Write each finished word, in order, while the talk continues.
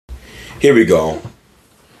Here we go.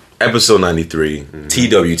 Episode 93,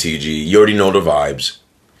 TWTG. You already know the vibes.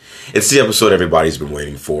 It's the episode everybody's been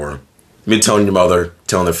waiting for. Been telling your mother,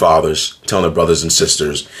 telling their fathers, telling their brothers and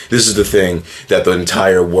sisters. This is the thing that the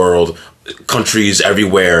entire world, countries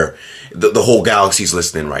everywhere, the whole galaxy's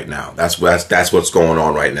listening right now. That's what's going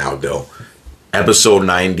on right now, Dill. Episode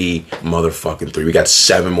 90, motherfucking 3. We got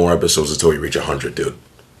 7 more episodes until we reach 100, dude.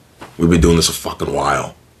 We've been doing this a fucking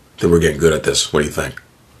while. I think we're getting good at this. What do you think?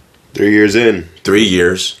 3 years in. 3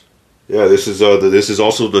 years. Yeah, this is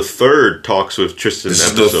also the third Talks with Tristan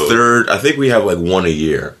episode. This is the third. I think we have like one a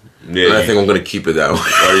year. Yeah, and I think I'm going to keep it that way.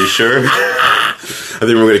 Are you sure? I think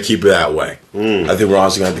we're going to keep it that way. I think we're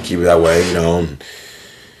honestly going to have to keep it that way, you know. And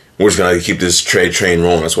we're just going to keep this trade train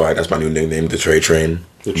rolling. That's my new nickname, the trade train.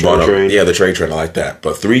 The trade train? Yeah, the trade train. I like that.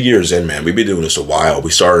 But 3 years in, man, we've been doing this a while. We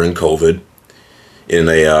started in COVID in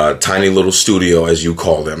a tiny little studio, as you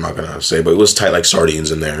called it. I'm not going to say, but it was tight like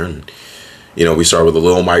sardines in there. And, you know, we started with a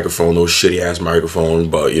little microphone, little shitty-ass microphone.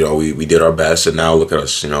 But, you know, we did our best. And now look at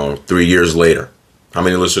us, you know, 3 years later. How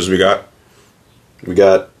many listeners we got? We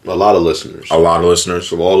got a lot of listeners. A lot of listeners.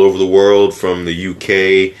 From all over the world, from the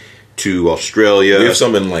UK to Australia. We have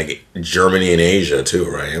some in, like, Germany and Asia, too,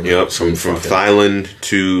 right? I mean, yep, from Thailand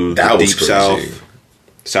to the Deep South,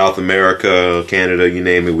 South America, Canada, you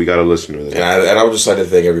name it, we got a listener there. And I would just like to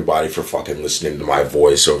thank everybody for fucking listening to my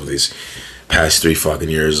voice over these past 3 fucking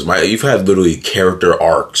years. You've had literally character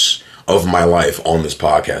arcs of my life on this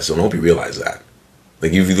podcast, so I hope you realize that.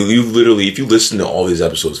 Like, you've literally, if you listen to all these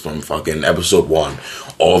episodes from fucking episode 1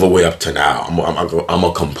 all the way up to now, I'm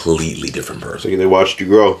a completely different person. So they watched you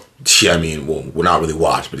grow. Yeah, I mean, well, we're not really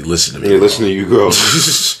watched, but they listen to me. They listen to you grow.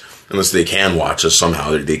 Unless they can watch us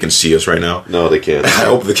somehow. They can see us right now. No, they can't. I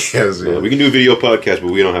hope they can. Yeah, we can do a video podcast,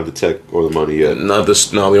 but we don't have the tech or the money yet. No,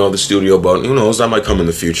 we don't have the studio, but who knows? That might come in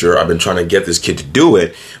the future. I've been trying to get this kid to do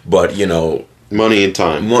it, but, you know... Money and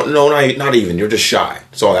time. No, not even. You're just shy.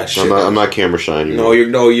 It's all that shit. I'm not camera shy anymore. You're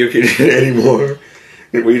anymore.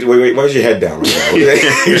 Wait. Why's your head down right now?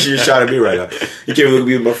 You're shy to me right now. You can't even look at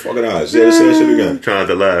me in my fucking eyes. Say that shit again. Try not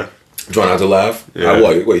to laugh. Try not to laugh? Yeah.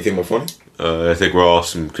 What, you think I'm funny? I think we're all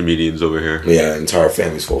some comedians over here. Yeah, entire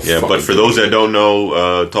family's full of yeah, but for those that don't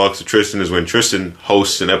know, Talks to Tristan is when Tristan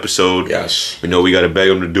hosts an episode. Yes. We know we got to beg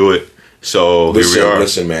him to do it. So here we are.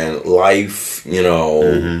 Listen, man. Life, you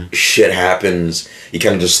know, shit happens. You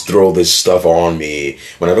kind of just throw this stuff on me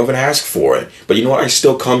when I don't even ask for it. But you know what? I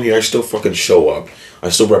still come here. I still fucking show up. I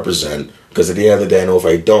still represent. Because at the end of the day, I know if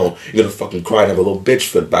I don't, you're going to fucking cry and have a little bitch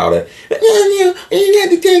fit about it.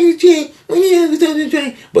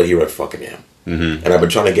 But here I fucking am. And I've been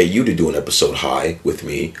trying to get you to do an episode high with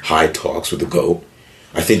me. High Talks with the GOAT.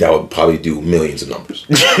 I think that would probably do millions of numbers.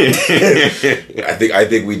 I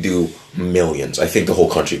think we do millions. I think the whole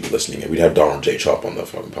country would be listening. We'd have Donald J. Chop on the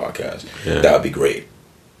fucking podcast. Yeah. That would be great.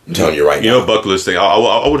 I'm telling you right now. You know, bucket list thing.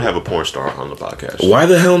 I would have a porn star on the podcast. Why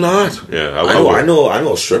the hell not? Yeah, I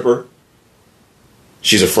know a stripper.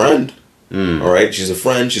 She's a friend. All right, she's a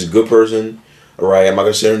friend. She's a good person. All right, I'm not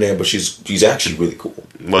gonna say her name, but she's actually really cool.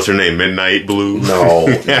 What's her name? Midnight Blue? No,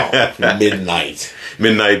 Midnight.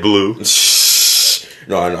 Midnight Blue.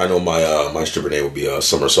 No, I know my stripper name would be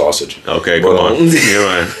Summer Sausage. Okay, come on.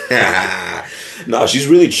 No, she's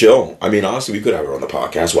really chill. I mean, honestly, we could have her on the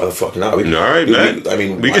podcast. Why the fuck not? All right, man.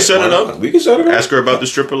 We can set it up. We can set it up. Ask her about the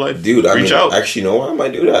stripper life. Dude, reach out. Actually, you know what? I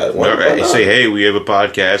might do that. All right. Say, hey, we have a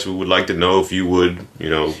podcast. We would like to know if you would, you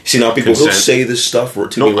know. See, now people will say this stuff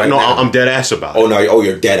to me right now. No, I'm dead ass about it.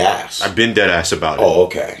 You're dead ass. I've been dead ass about it. Oh,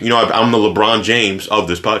 okay. You know, I'm the LeBron James of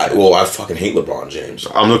this podcast. I fucking hate LeBron James.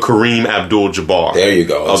 I'm the Kareem Abdul-Jabbar. There you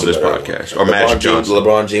go. Of this podcast. Or Magic Johnson.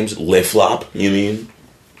 LeBron James, lip-flop, you mean?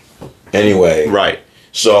 Anyway. Right.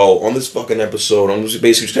 So, on this fucking episode, I'm just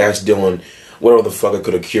basically just asked Dylan whatever the fuck I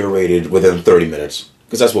could have curated within 30 minutes.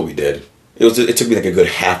 Because that's what we did. It took me like a good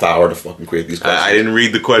half hour to fucking create these questions. I didn't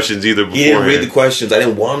read the questions either beforehand. He didn't read the questions. I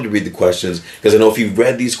didn't want him to read the questions. Because I know if he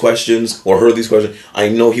read these questions or heard these questions, I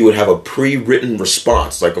know he would have a pre-written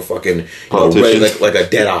response. Like a fucking, like a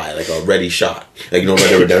dead eye. Like a ready shot. Like, you know, Red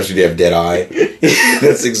Dead Redemption, they have dead eye.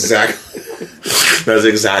 That's exactly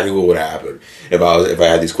what would happen. If I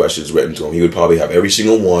had these questions written to him, he would probably have every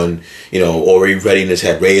single one, you know, already ready in his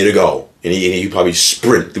head, ready to go. And he'd probably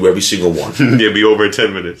sprint through every single one. It'd be over in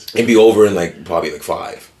 10 minutes. It'd be over in probably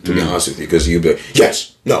 5, to be honest with you. Because you'd be like,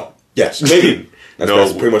 yes, no, yes, maybe.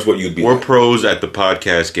 That's pretty much what you'd be. We're pros at the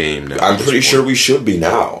podcast game now. I'm pretty sure we should be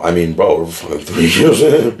now. I mean, bro, we're fucking 3 years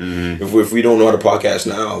in. If we don't know how to podcast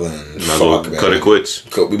now, then fuck, man. Cut it quits.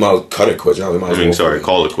 We might as well cut it quits. No, we might as well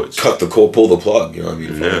call it quits. Pull the plug. You know what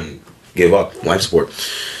I mean? Give up. Life support.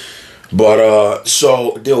 But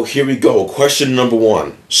so Dill, here we go. Question number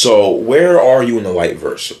 1. So where are you in the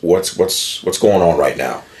Lightverse? What's going on right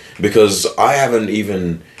now? Because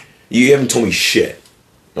you haven't told me shit.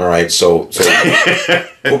 All right, so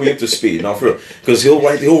put me up to speed. No, for real. Because he'll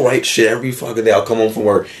write shit every fucking day. I'll come home from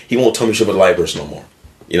work. He won't tell me shit about the Lightverse no more.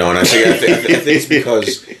 You know, and I think it's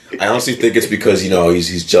because I honestly think it's because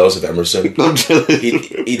he's jealous of Emerson.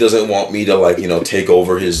 He doesn't want me to take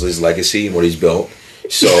over his legacy and what he's built.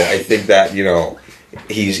 So I think that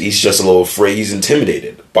he's just a little afraid. He's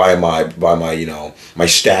intimidated by my my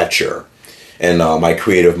stature and my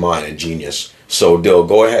creative mind and genius. So Dill,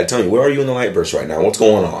 go ahead, tell me, where are you in the Lightverse right now? What's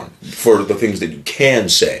going on for the things that you can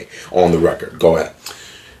say on the record? Go ahead.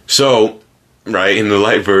 So. Right, in the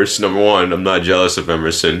Lightverse, number 1, I'm not jealous of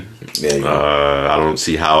Emerson. I don't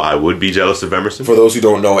see how I would be jealous of Emerson. For those who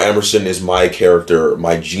don't know, Emerson is my character,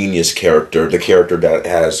 my genius character, the character that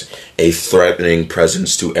has a threatening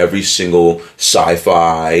presence to every single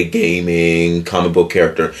sci-fi, gaming, comic book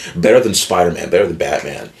character. Better than Spider-Man, better than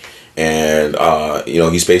Batman. And,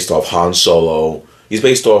 he's based off Han Solo. He's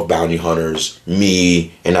based off bounty hunters,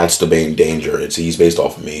 me, and that's the main danger. He's based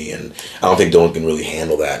off of me, and I don't think Dylan can really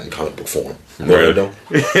handle that in comic book form. Right.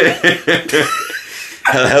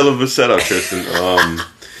 Hell of a setup, Tristan.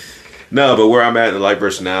 No, but where I'm at in the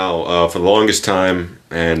Lightverse now, for the longest time,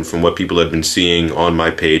 and from what people have been seeing on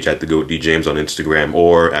my page at the Goat D James on Instagram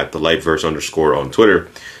or at the Lightverse _ on Twitter,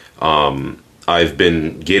 I've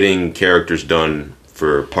been getting characters done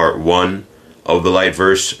for part 1 of the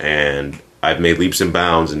Lightverse, and I've made leaps and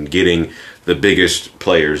bounds in getting the biggest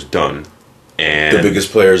players done. And the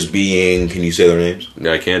biggest players being, can you say their names?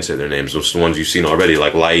 I can say their names. Those are the ones you've seen already,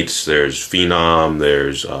 like Lights, there's Phenom,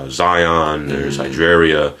 there's Zion, there's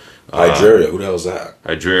Hydraria. Hydraria, who the hell is that?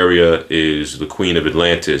 Hydraria is the Queen of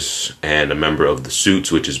Atlantis and a member of the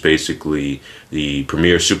Suits, which is basically the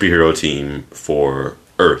premier superhero team for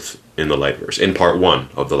Earth in the Lightverse, in part 1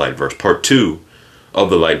 of the Lightverse. Part 2 of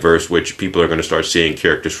the Lightverse, which people are going to start seeing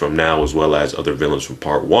characters from now as well as other villains from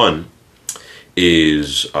part 1,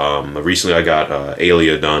 is recently I got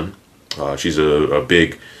Aelia done. She's a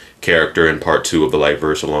big character in part 2 of the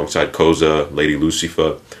Lightverse alongside Koza, Lady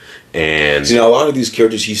Lucifer. And a lot of these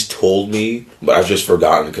characters he's told me, but I've just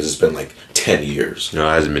forgotten because it's been like 10 years. No,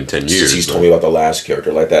 it hasn't been 10 years. Since he's told me about the last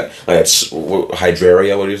character, like that's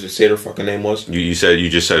Hydraria. What did you say her fucking name was? You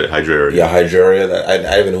just said it, Hydraria. Yeah, Hydraria. I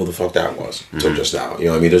didn't even know who the fuck that was until just now. You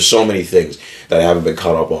know what I mean? There's so many things that I haven't been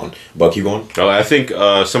caught up on. But keep going. Oh, I think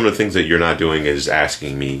some of the things that you're not doing is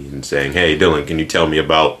asking me and saying, "Hey, Dylan, can you tell me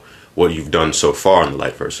about what you've done so far in the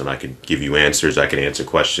Lightverse?" And I could give you answers. I can answer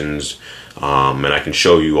questions. And I can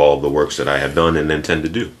show you all the works that I have done and intend to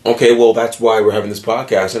do. Okay, well, that's why we're having this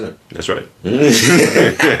podcast, isn't it? That's right.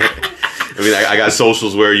 I mean, I got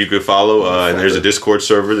socials where you could follow, and there's a Discord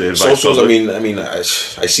server that invites socials.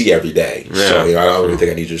 I see every day, so I don't really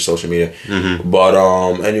think I need your social media. Mm-hmm. But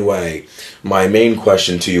anyway, my main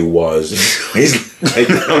question to you was, I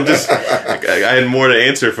had more to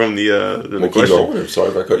answer from the question. I'm sorry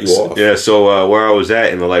if I cut you off. Yeah, so where I was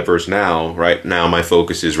at in the Lightverse now, right now, my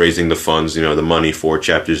focus is raising the funds, the money for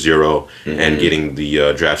Chapter 0 and getting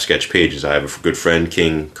the draft sketch pages. I have a good friend,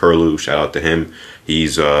 King Curlew, shout out to him.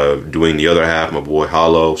 He's doing the other half, my boy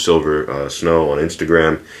Hollow, Silver Snow on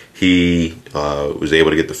Instagram. He was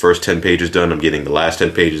able to get the first 10 pages done. I'm getting the last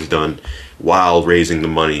 10 pages done while raising the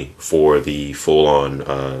money for the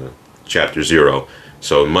full-on Chapter 0.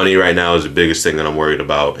 So money right now is the biggest thing that I'm worried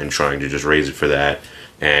about and trying to just raise it for that.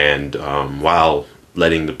 And while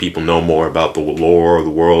letting the people know more about the lore of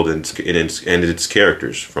the world and its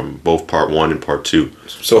characters from both part 1 and part 2.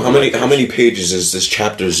 So how many pages is this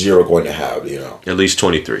Chapter 0 going to have, At least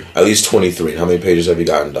 23. At least 23. And how many pages have you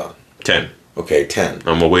gotten done? 10. Okay, 10.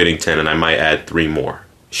 I'm awaiting 10, and I might add 3 more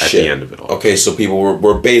at the end of it all. Okay, so people,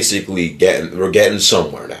 we're basically getting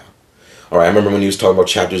somewhere now. All right, I remember when he was talking about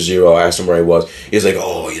Chapter 0, I asked him where he was. He was like,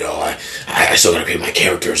 I still gotta create my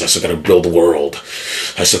characters. I still gotta build the world.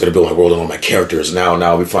 I still gotta build my world and all my characters.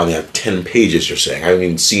 Now we finally have 10 pages, you're saying. I haven't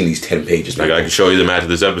even seen these 10 pages. I can show you them after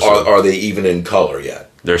this episode. Are they even in color yet?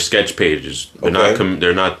 They're sketch pages. They're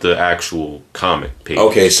they're not the actual comic pages.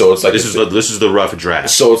 Okay, so it's like this is the rough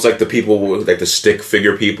draft. So it's like the people with like the stick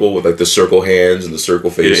figure people with like the circle hands and the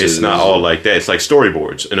circle faces. It's not all like that. It's like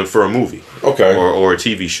storyboards and for a movie. Okay. Or a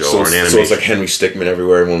TV show or an animation. So it's like Henry Stickmin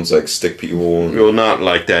everywhere. Everyone's like stick people. Well, not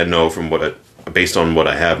like that. No, based on what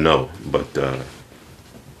I have, no. But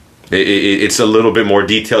it's a little bit more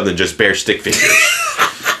detailed than just bare stick figures.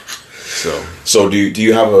 So do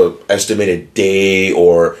you have a estimated day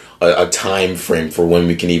or a time frame for when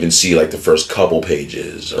we can even see like the first couple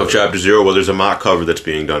pages of Chapter Zero? Well, there's a mock cover that's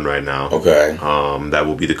being done right now. Okay. That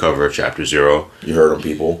will be the cover of Chapter Zero. You heard them,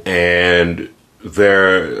 people. And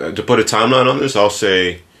to put a timeline on this, I'll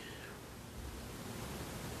say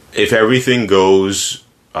if everything goes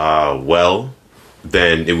well,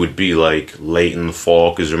 then it would be like late in the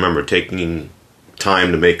fall. Because remember, taking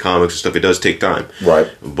time to make comics and stuff, it does take time. Right.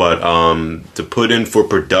 But to put in for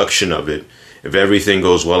production of it, if everything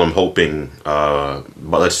goes well, I'm hoping,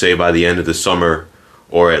 let's say by the end of the summer,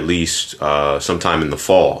 or at least sometime in the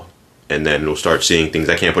fall, and then we'll start seeing things.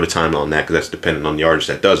 I can't put a timeline on that because that's dependent on the artist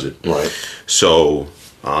that does it. Right. So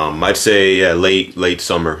I'd say late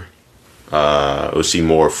summer. We'll see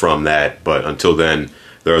more from that, but until then,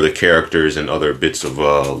 there are the characters and other bits of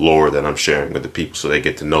lore that I'm sharing with the people, so they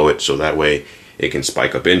get to know it. So that way, it can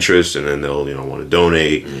spike up interest, and then they'll want to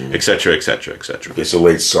donate, etc., etc., etc. Okay, so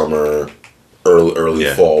late summer, early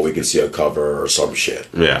fall, we can see a cover or some shit.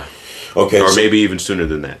 Yeah. Okay. Or maybe even sooner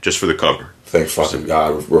than that, just for the cover. Thank fucking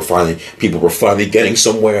God, we're finally getting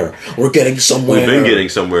somewhere. We're getting somewhere. We've been getting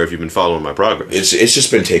somewhere if you've been following my progress. It's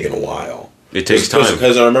just been taking a while. It takes time.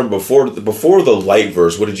 Because I remember before the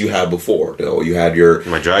Lightverse, what did you have before? You had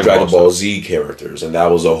my Dragon Ball Z characters, and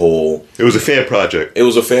that was a whole... It was a fan project. It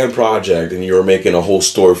was a fan project, and you were making a whole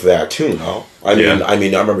story for that too, no? I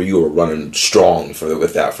remember you were running strong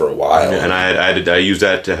with that for a while. Yeah, and I used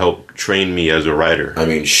that to help train me as a writer. I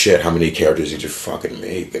mean, shit, how many characters did you fucking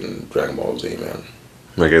make in Dragon Ball Z, man?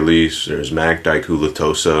 Like at least there's Mac, Daiku,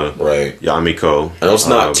 Latosa, right? Yamiko. I know it's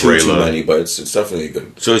not too many, but it's definitely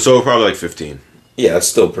good. So probably like 15. Yeah, that's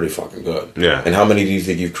still pretty fucking good. Yeah. And how many do you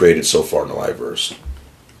think you've created so far in the Lightverse?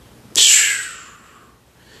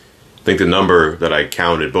 I think the number that I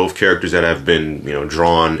counted, both characters that have been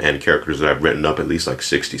drawn and characters that I've written up, at least like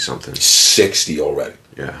 60 something. 60 already.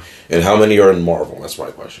 Yeah. And how many are in Marvel? That's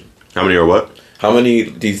my question. How many are what? How many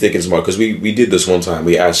do you think is Marvel? Because we did this one time.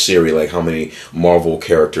 We asked Siri like how many Marvel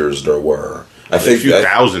characters there were. I think a few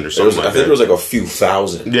thousand or something. I think there was like a few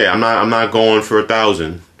thousand. Yeah, I'm not going for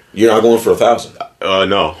 1,000. You're not going for 1,000?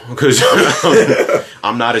 No, because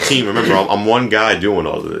I'm not a team. Remember, I'm one guy doing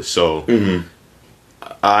all of this. So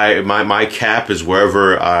my cap is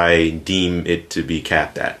wherever I deem it to be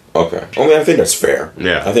capped at. Okay. I mean, I think that's fair.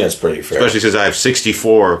 Yeah, I think that's pretty fair. Especially since I have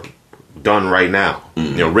 64 done right now.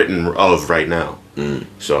 Written of right now.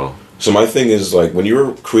 So my thing is like when you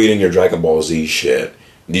were creating your Dragon Ball Z shit,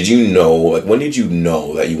 did you know when did you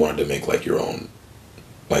know that you wanted to make like your own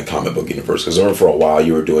like comic book universe? Because I remember for a while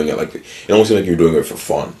you were doing it like it almost seemed like you were doing it for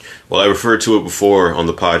fun. Well, I referred to it before on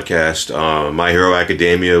the podcast. My Hero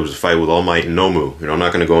Academia was a fight with All Might and Nomu. I'm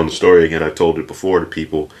not going to go into the story again. I've told it before to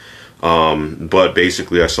people. But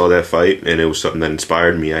basically I saw that fight and it was something that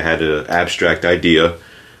inspired me. I had an abstract idea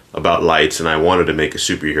about lights and I wanted to make a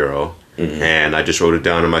superhero. And I just wrote it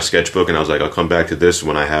down in my sketchbook and I was like, I'll come back to this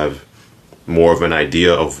when I have more of an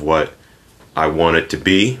idea of what I want it to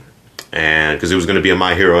be. And because it was going to be a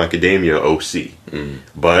My Hero Academia OC.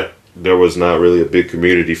 But there was not really a big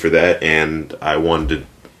community for that, and I wanted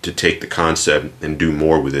to take the concept and do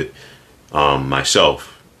more with it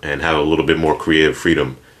myself and have a little bit more creative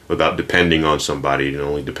freedom without depending on somebody and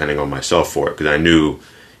only depending on myself for it, because I knew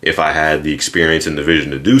if I had the experience and the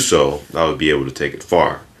vision to do so, I would be able to take it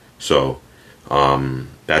far. So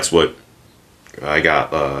that's what I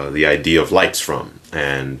got the idea of lights from,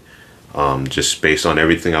 and just based on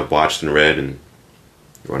everything I've watched and read and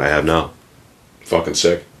what I have now. Fucking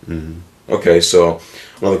sick. Okay, so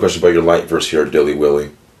another question about your Lightverse here, Dilly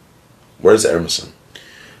Willy. Where's Emerson?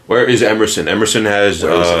 Where is Emerson? Emerson has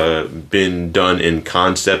been done in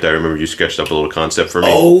concept. I remember you sketched up a little concept for me.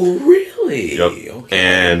 Oh, really? Yep. Okay.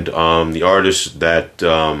 And the artists that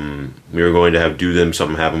we were going to have do them,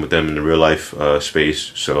 something happened with them in the real life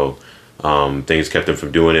space. So things kept them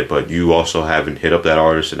from doing it. But you also haven't hit up that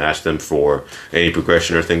artist and asked them for any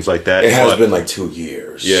progression or things like that. It has been like 2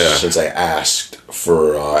 years since I asked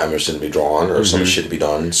for Emerson to be drawn or some shit to be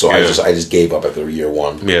done. So I just gave up after year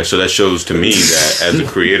one. Yeah, so that shows to me that as a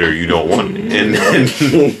creator, you don't want it.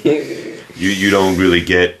 And you don't really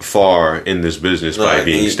get far in this business by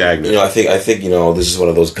being stagnant. I think this is one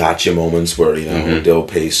of those gotcha moments where they'll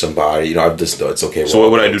pay somebody. I've just it's okay. So what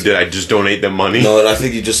would I do? Did I just donate them money? No, I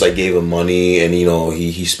think you just like gave him money, and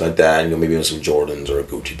he spent that, maybe on some Jordans or a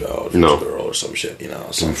Gucci belt for his girl or some shit.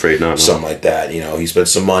 I'm afraid not. Something like that. He spent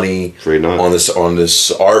some money on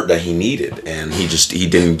this art that he needed, and he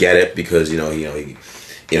didn't get it because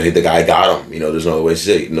the guy got him. There's no other way to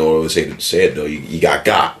say it. No other way to say it though. You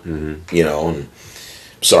got. And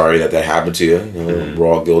sorry that happened to you. You know, we're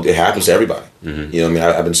all guilty. It happens to everybody. You know what I mean?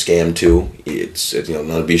 I've been scammed too. It's you know,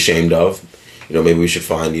 nothing to be ashamed of. You know, maybe we should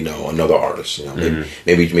find, you know, another artist. You know,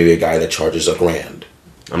 maybe a guy that charges $1,000.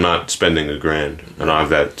 I'm not spending $1,000. I don't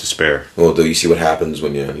have that to spare. Well, do you see what happens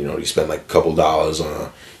when you spend like a couple dollars on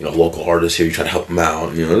a local artist here? You try to help them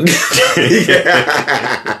out. You know.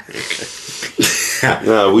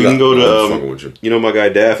 Nah, we can go to you know, my guy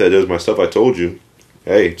Daff that does my stuff. I told you,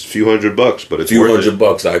 hey, it's a few $100, but it's a few worth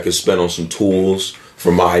 $100 I could spend on some tools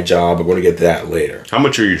for my job. I'm going to get to that later. How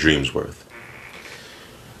much are your dreams worth?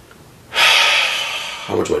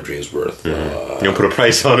 How much are my dreams worth? You don't put a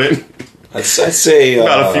price on it. I'd say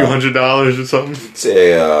about a few $100 or something.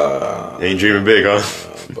 Say ain't dreaming big, huh?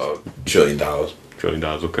 About $1 trillion. $1 trillion,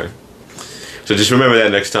 okay. So just remember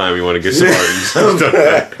that next time you want to get some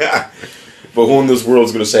art. But who in this world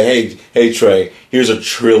is going to say, hey Trey, here's $1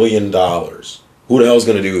 trillion? Who the hell is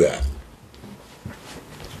going to do that?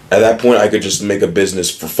 At that point, I could just make a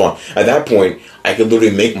business for fun. At that point, I could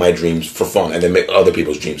literally make my dreams for fun and then make other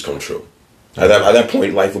people's dreams come true. At that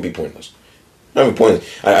point, life would be pointless. Not even pointless.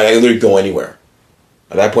 I could literally go anywhere.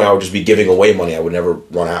 At that point, I would just be giving away money. I would never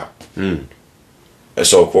run out. And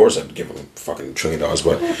so, of course, I'd give him fucking $1 trillion.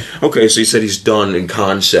 But, okay, so you said he's done in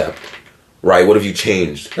concept. Right, what have you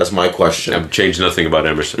changed? That's my question. I've changed nothing about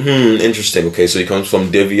Emerson. Interesting. Okay, so he comes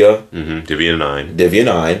from Divya. Divya 9. Divya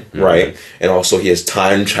 9, right. And also he has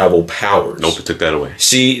time travel powers. Nope, it took that away.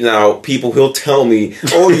 See, now, people, he'll tell me,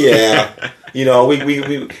 oh yeah, you know,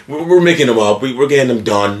 we're making him up. We're getting him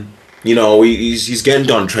done. You know, he's getting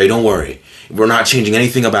done, Trey, don't worry. We're not changing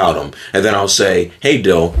anything about him. And then I'll say, hey,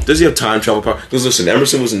 Dill, does he have time travel power? Because listen,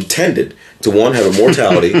 Emerson was intended to, one, have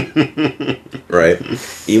immortality, right?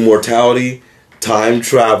 Immortality, time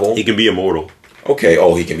travel. He can be immortal. Okay,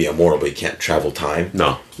 he can be immortal, but he can't travel time?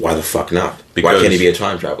 No. Why the fuck not? Because why can't he be a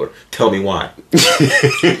time traveler? Tell me why. He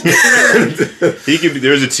could be.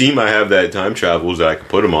 There's a team I have that time travels that I could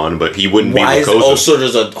put him on, but he wouldn't be Why? Makosa. Also,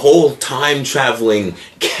 there's a whole time traveling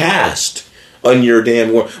cast on your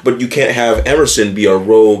damn world, but you can't have Emerson be a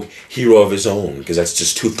rogue hero of his own because that's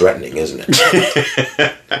just too threatening, isn't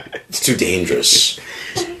it? It's too dangerous.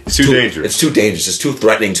 It's too dangerous. It's too dangerous. It's too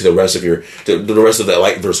threatening to the rest of the rest of the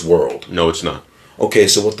Lightverse world. No, it's not. Okay,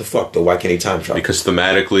 so what the fuck though? Why can't he time travel? Because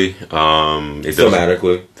thematically,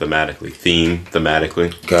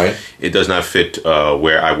 okay, it does not fit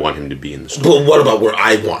where I want him to be in the story. But what about where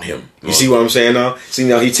I want him? You see what I'm saying now? See,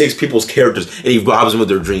 now he takes people's characters and he robs them of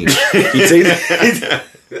their dreams. He takes.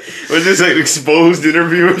 Was this like an exposed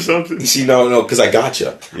interview or something? You see, no, because I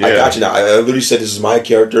gotcha. Yeah. I got you now. I literally said this is my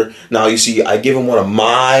character. Now, you see, I give him one of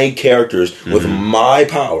my characters with my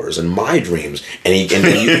powers and my dreams, and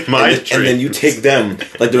then you take them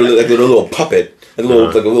like they're a little puppet, like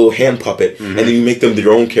a little hand puppet, and then you make them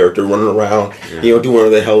their own character running around, doing whatever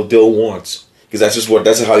the hell Dill wants. Because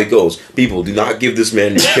that's how it goes. People, do not give this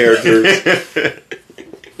man characters.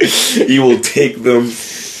 He will take them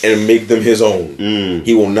and make them his own.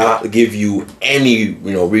 He will not give you any,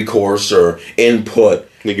 recourse or input.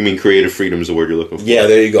 You mean creative freedom is the word you're looking for? Yeah,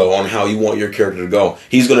 there you go. On how you want your character to go.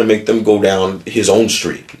 He's going to make them go down his own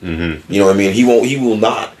street. You know what I mean? He will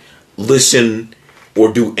not listen or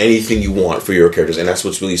do anything you want for your characters, and that's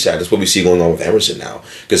what's really sad. That's what we see going on with Emerson now,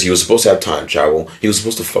 because he was supposed to have time travel. He was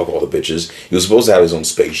supposed to fuck all the bitches. He was supposed to have his own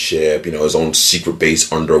spaceship, his own secret base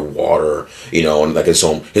underwater, and like his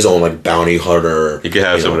own like bounty hunter. He could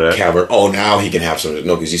have some of that cavern. Oh, now he can have some of it.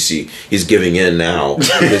 No, because you see, he's giving in now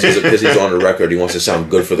because he's on the record. He wants to sound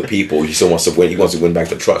good for the people. He still wants to win. He wants to win back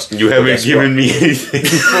the trust. You haven't given me anything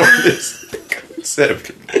for this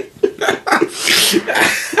concept.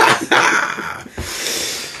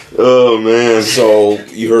 Oh man! So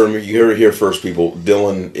you heard it here first, people.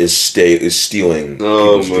 Dylan is stealing.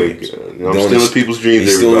 Oh my dreams. God! I'm stealing people's dreams.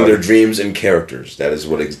 He's stealing their dreams and characters. That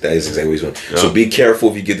is exactly what he's doing. Yeah. So be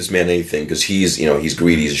careful if you give this man anything, because he's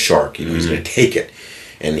greedy. He's a shark. He's going to take it,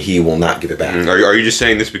 and he will not give it back. Are you just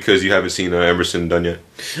saying this because you haven't seen Emerson done yet?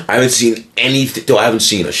 I haven't seen anything. I haven't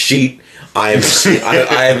seen a sheet. I haven't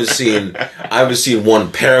seen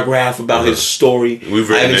one paragraph about his story. We've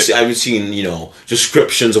read it. I haven't seen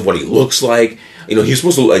descriptions of what he looks like. He's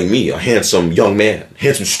supposed to look like me, a handsome young man,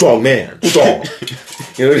 strong man, strong.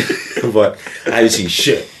 But I haven't seen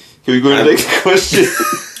shit. Can we go to the next question?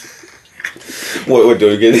 What do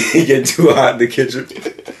we get too hot in the kitchen?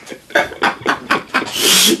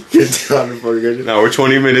 Get too hot in the fucking kitchen. Now we're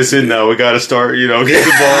 20 minutes in. Now we got to start. Get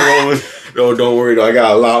the ball rolling. No, don't worry. I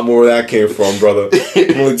got a lot more where that came from, brother.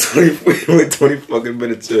 only 20 fucking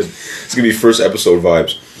minutes in. It's gonna be first episode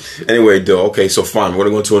vibes. Anyway, Dill. Okay, so fine. We're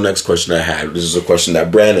gonna go to the next question I had. This is a question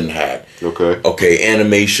that Brandon had. Okay. Okay,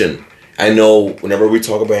 animation. I know whenever we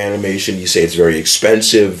talk about animation, you say it's very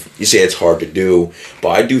expensive, you say it's hard to do, but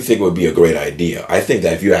I do think it would be a great idea. I think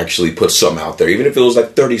that if you actually put something out there, even if it was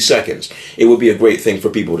like 30 seconds, it would be a great thing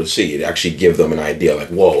for people to see. It actually give them an idea like,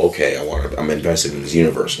 whoa, okay, I'm invested in this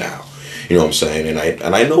universe now. You know what I'm saying?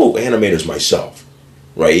 And I know animators myself,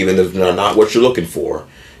 right? Even if they're not what you're looking for.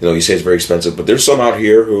 You know, you say it's very expensive, but there's some out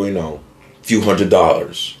here who, you know, a few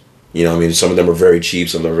 $100s. You know, I mean, some of them are very cheap,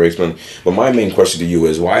 some of them are very expensive. But my main question to you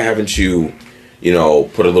is, why haven't you, you know,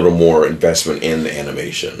 put a little more investment in the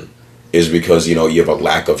animation? Is it because, you know, you have a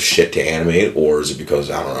lack of shit to animate, or is it because,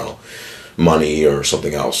 I don't know, money or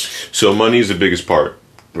something else? So money is the biggest part,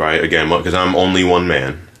 right? Again, because I'm only one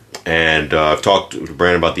man. And I've talked to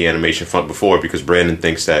Brandon about the animation front before, because Brandon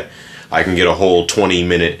thinks that I can get a whole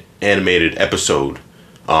 20-minute animated episode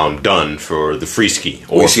done for the free ski.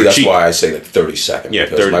 Or see, that's cheap. Why I say like 30 seconds. Yeah,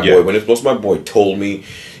 because 30, my boy, once my boy told me,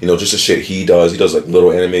 you know, just the shit he does like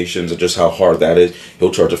little animations and just how hard that is,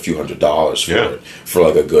 he'll charge a few $100s for it for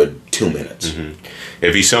like a good 2 minutes. Mm-hmm.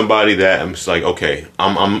 If he's somebody that I'm just like, okay,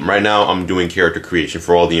 I'm right now I'm doing character creation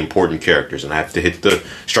for all the important characters, and I have to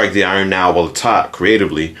strike the iron now while it's hot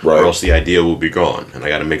creatively, right, or else the idea will be gone. And I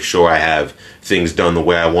got to make sure I have things done the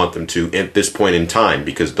way I want them to at this point in time,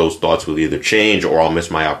 because those thoughts will either change or I'll miss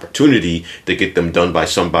my opportunity to get them done by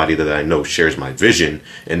somebody that I know shares my vision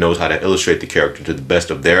and knows how to illustrate the character to the best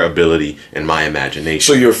of their ability and my imagination.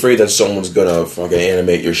 So you're afraid that someone's gonna fucking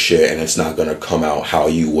animate your shit and it's not gonna come out how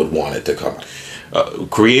you would want it to come out?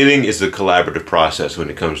 Creating is a collaborative process when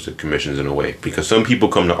it comes to commissions in a way, because some people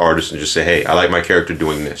come to artists and just say, hey, I like my character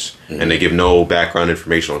doing this, and they give no background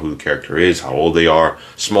information on who the character is, how old they are,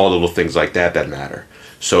 small little things like that matter.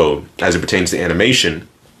 So as it pertains to animation,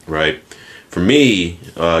 right, for me,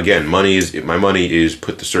 again, my money is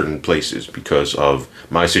put to certain places because of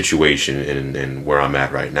my situation and where I'm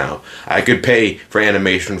at right now. I could pay for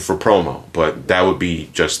animation for promo, but that would be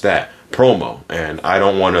just that, promo, and I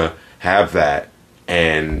don't want to have that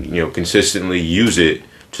and, you know, consistently use it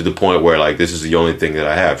to the point where, like, this is the only thing that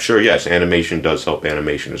I have. Sure, yes, animation does help.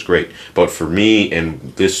 Animation is great. But for me,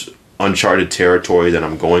 in this uncharted territory that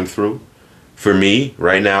I'm going through, for me,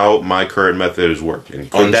 right now, my current method has worked. And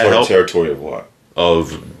could that help? Territory of what?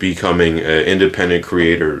 Of becoming an independent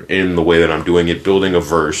creator in the way that I'm doing it, building a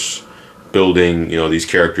verse, building, you know, these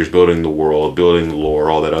characters, building the world, building the lore,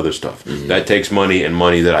 all that other stuff. Mm-hmm. That takes money, and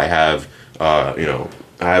money that I have, you know,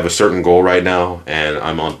 I have a certain goal right now, and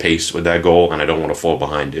I'm on pace with that goal, and I don't want to fall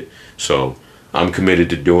behind it. So I'm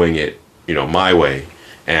committed to doing it, you know, my way.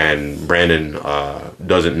 And Brandon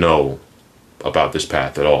doesn't know about this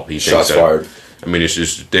path at all. He thinks shots fired. I mean, it's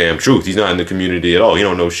just damn truth. He's not in the community at all. He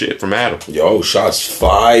don't know shit from Adam. Yo, shots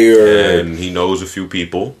fired. And he knows a few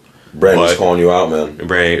people. Brandon's calling you out, man.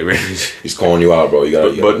 Brandon, he's calling you out, bro. You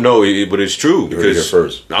gotta, but it's true, because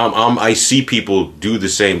first. I see people do the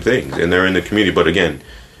same things, and they're in the community. But again,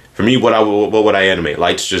 for me, what would I animate?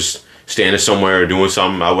 Lights just standing somewhere doing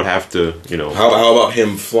something. I would have to, you know. How about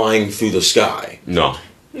him flying through the sky? No.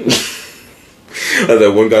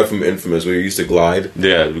 That one guy from Infamous where he used to glide.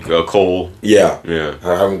 Yeah, Cole. Yeah.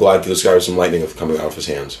 Have him glide through the sky with some lightning coming out of his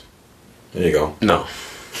hands. There you go. No.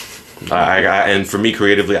 And for me,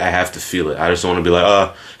 creatively, I have to feel it. I just don't want to be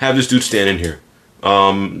like, have this dude stand in here.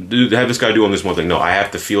 Have this guy doing this one thing. No, I have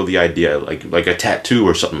to feel the idea, like a tattoo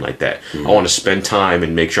or something like that. Mm-hmm. I want to spend time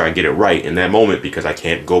and make sure I get it right in that moment, because I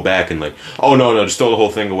can't go back and like, oh no, just throw the whole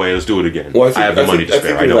thing away. Let's do it again. Well, I have the money to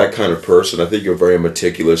spare. I think you're that kind of person. I think you're very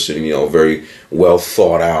meticulous and, you know, very well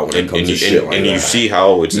thought out when it comes to shit like that. And you see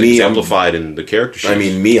how it's exemplified in the character sheets. I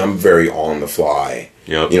mean, I'm very on the fly.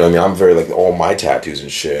 Yep. You know what I mean? I'm very, like, all my tattoos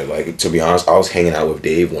and shit. Like, to be honest, I was hanging out with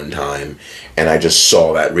Dave one time, and I just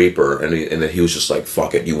saw that Reaper, and then he was just like,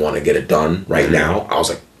 fuck it, you want to get it done right now? I was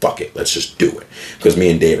like, fuck it, let's just do it. Because me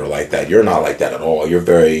and Dave are like that. You're not like that at all. You're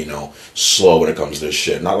very, you know, slow when it comes to this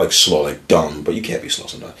shit. Not like slow, like dumb, but you can't be slow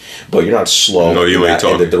sometimes. But you're not slow. No, you ain't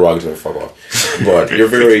talking. The derogatory, fuck off. But you're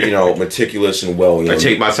very, you know, meticulous and well, you know. I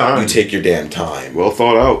take my time. You take your damn time. Well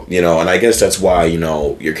thought out. You know, and I guess that's why, you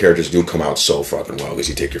know, your characters do come out so fucking well, because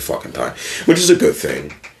you take your fucking time. Which is a good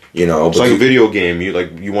thing. You know, it's like a video game.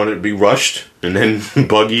 You want it to be rushed and then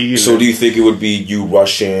buggy. So do you think it would be you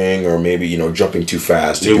rushing, or maybe, you know, jumping too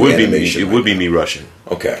fast? It would be me. It would be me rushing.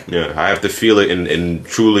 Okay. Yeah, I have to feel it and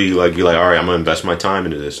truly be like, all right, I'm gonna invest my time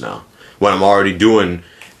into this now. When I'm already doing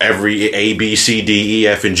every A, B, C, D, E,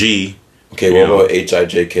 F, and G. Okay, what about H, I,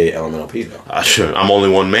 J, K, L, M, N, O, P though? I'm only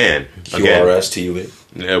one man. Q, R, S, T, U, V.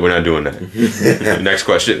 Yeah, we're not doing that. Next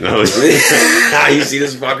question. No. You see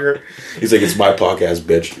this fucker? He's like, it's my podcast,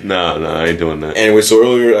 bitch. No, I ain't doing that. Anyway, so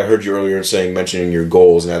I heard you earlier mentioning your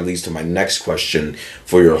goals, and that leads to my next question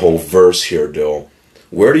for your whole verse here, Dill.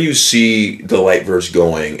 where do you see the Lightverse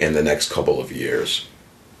going in the next couple of years?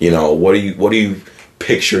 You know, what do you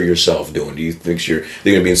picture yourself doing? Do you picture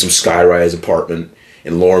they're gonna be in some skyrise apartment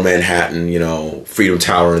in Lower Manhattan? You know, Freedom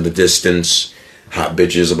Tower in the distance, hot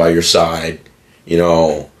bitches by your side. You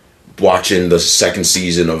know, watching the second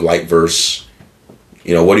season of Lightverse.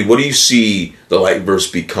 You know, what do you see the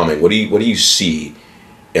Lightverse becoming? What do you see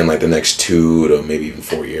in like the next 2 to maybe even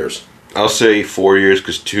 4 years? I'll say 4 years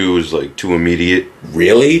because 2 is like too immediate.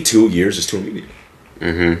 Really? 2 years is too immediate?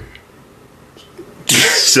 Mm-hmm.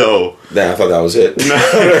 So... I thought that was it.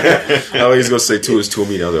 I thought he was going to say 2 is too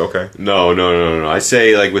immediate. I was like, okay. No. I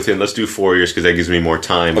say like within, let's do 4 years because that gives me more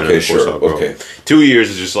time. Okay, and sure. Okay. 2 years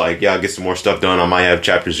is just like, yeah, I'll get some more stuff done. I might have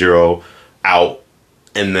Chapter 0 out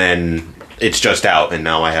and then... it's just out, and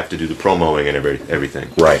now I have to do the promoing and everything.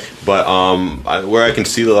 Right. But where I can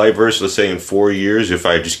see the Lightverse, let's say in 4 years, if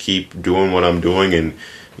I just keep doing what I'm doing and,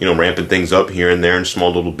 you know, ramping things up here and there in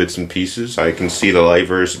small little bits and pieces, I can see the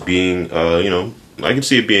Lightverse being, you know, I can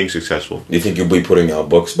see it being successful. Do you think you'll be putting out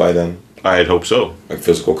books by then? I'd hope so. Like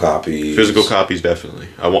physical copies? Physical copies, definitely.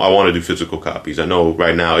 I want to do physical copies. I know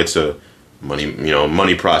right now it's a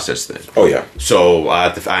money process thing. Oh yeah. So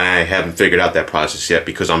I haven't figured out that process yet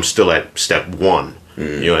because I'm still at step 1.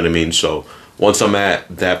 You know what I mean? So once I'm at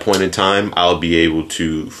that point in time, I'll be able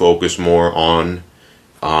to focus more on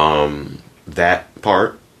that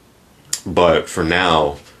part. But for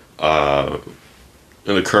now,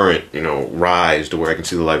 in the current, you know, rise to where I can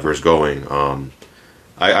see the Lightverse going,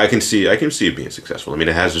 I can see it being successful. I mean,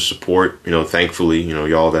 it has the support, you know, thankfully, you know,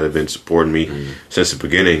 y'all that have been supporting me since the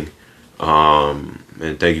beginning.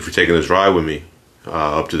 And thank you for taking this ride with me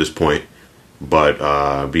up to this point.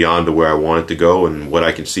 But beyond to where I want it to go and what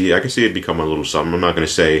I can see it becoming a little something. I'm not going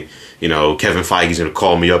to say, you know, Kevin Feige's going to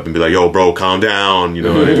call me up and be like, yo, bro, calm down. You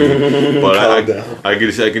know what I mean? But I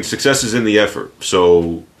can success is in the effort.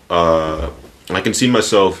 So I can see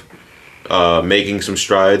myself making some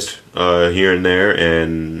strides here and there.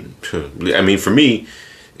 And, I mean, for me,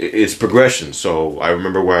 it's progression. So I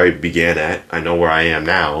remember where I began at. I know where I am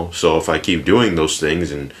now. So if I keep doing those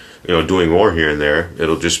things and, you know, doing more here and there,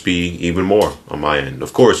 it'll just be even more on my end.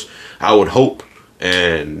 Of course, I would hope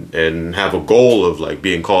and have a goal of like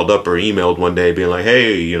being called up or emailed one day being like,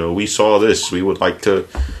 hey, you know, we saw this. We would like to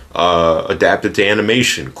adapt it to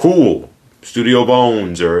animation. Cool. Studio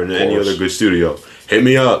Bones or any other good studio. Hit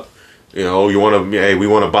me up. You know, we want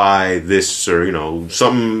to buy this, or, you know,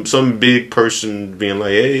 some big person being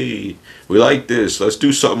like, hey, we like this. Let's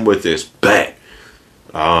do something with this. Bet.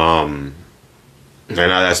 And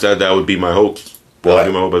that would be my hope. That would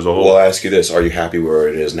be my hope as a whole. Well, I'll ask you this. Are you happy where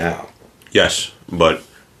it is now? Yes, but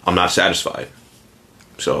I'm not satisfied.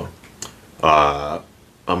 So,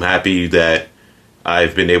 I'm happy that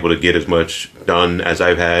I've been able to get as much done as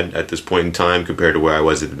I've had at this point in time compared to where I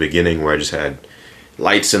was at the beginning, where I just had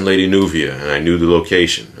lights in Lady Nuvia, and I knew the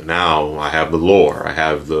location. Now I have the lore. I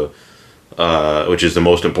have the, which is the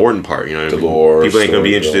most important part. You know, the lore. People ain't gonna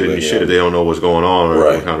be interested in this shit if they don't know what's going on or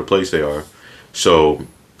what kind of place they are. So,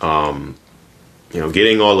 you know,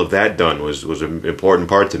 getting all of that done was an important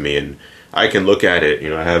part to me, and I can look at it. You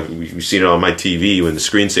know, we've seen it on my TV when the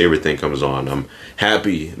screensaver thing comes on. I'm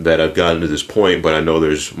happy that I've gotten to this point, but I know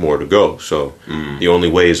there's more to go. So the only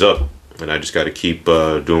way is up, and I just got to keep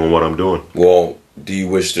doing what I'm doing. Well, do you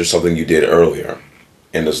wish there's something you did earlier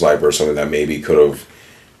in this life, or something that maybe could have,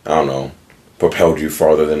 I don't know, propelled you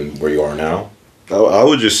farther than where you are now? I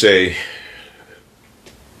would just say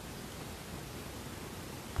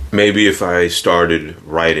maybe if I started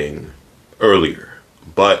writing earlier,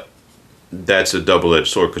 but that's a double-edged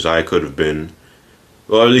sword because I could have been,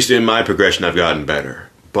 well, at least in my progression, I've gotten better,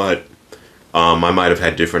 but I might have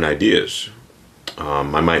had different ideas. I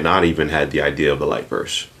might not even had the idea of the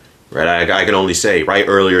Lightverse. Right, I can only say write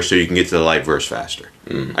earlier so you can get to the Lightverse faster.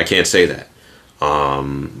 I can't say that.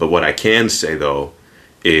 But what I can say, though,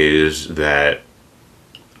 is that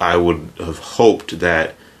I would have hoped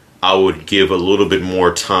that I would give a little bit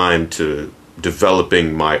more time to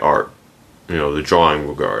developing my art, you know, the drawing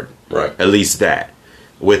regard. Right. At least that.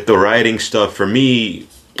 With the writing stuff, for me,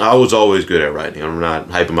 I was always good at writing. I'm not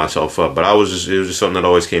hyping myself up, but it was just something that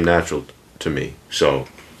always came natural to me. So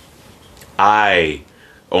I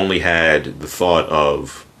only had the thought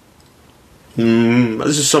of,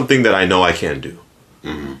 this is something that I know I can do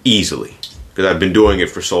easily, because I've been doing it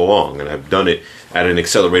for so long, and I've done it at an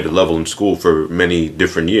accelerated level in school for many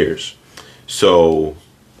different years. So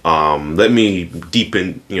let me dig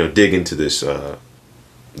into this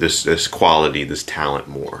this quality, this talent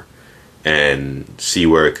more, and see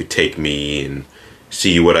where it could take me, and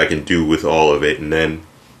see what I can do with all of it. And then,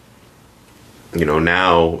 you know,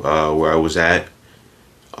 now where I was at,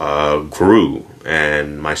 grew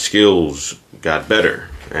and my skills got better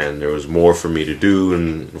and there was more for me to do.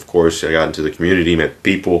 And of course, I got into the community, met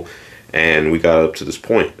people, and we got up to this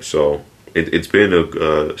point. So it's been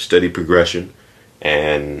a steady progression.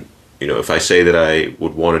 And, you know, if I say that I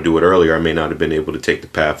would want to do it earlier, I may not have been able to take the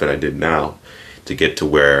path that I did now to get to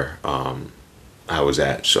where I was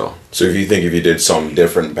at. So if you think if you did something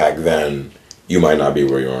different back then, you might not be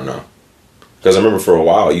where you are now. Because I remember for a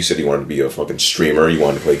while you said you wanted to be a fucking streamer, you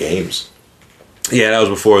wanted to play games. Yeah, that was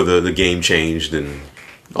before the game changed and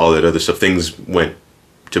all that other stuff. Things went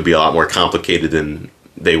to be a lot more complicated than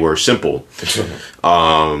they were simple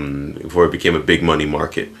before it became a big money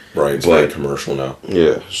market. Right, it's like commercial now.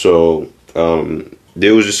 Yeah, so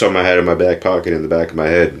there was just something I had in my back pocket, in the back of my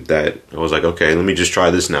head, that I was like, okay, let me just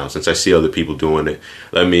try this now. Since I see other people doing it,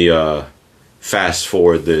 let me fast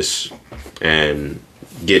forward this and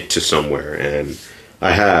get to somewhere. And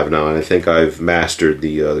I have now, and I think I've mastered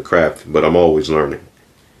the craft, but I'm always learning.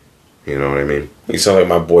 You know what I mean? You sound like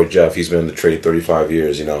my boy Jeff. He's been in the trade 35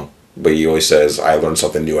 years, you know. But he always says, I learn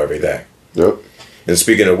something new every day. Yep. And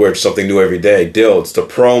speaking of which, something new every day, Dill, it's the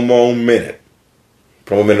promo minute.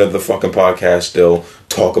 Promo minute of the fucking podcast, Dill.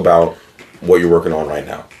 Talk about what you're working on right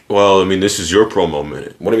now. Well, I mean, this is your promo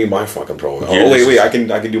minute. What do you mean my fucking promo minute? Yeah, Oh, wait, I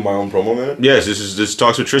can do my own promo minute? Yes, this is this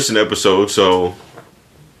Talks with Tristan episode, so...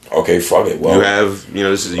 Okay, fuck it. Well, you have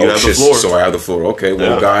the floor. So I have the floor. Okay,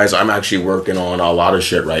 well, guys, I'm actually working on a lot of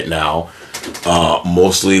shit right now.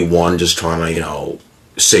 Mostly one, just trying to, you know,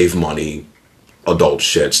 save money, adult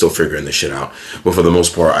shit, still figuring this shit out. But for the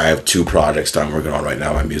most part, I have 2 projects that I'm working on right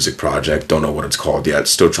now. My music project, don't know what it's called yet.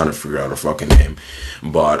 Still trying to figure out a fucking name.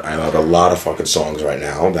 But I have a lot of fucking songs right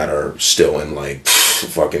now that are still in, like,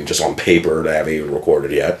 fucking just on paper that I haven't even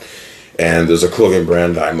recorded yet. And there's a clothing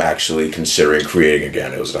brand that I'm actually considering creating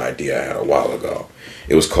again. It was an idea I had a while ago.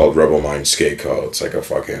 It was called Rebel Mind Skate Co. It's like a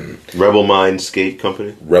fucking... Rebel Mind Skate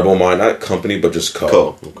Company? Rebel Mind, not company, but just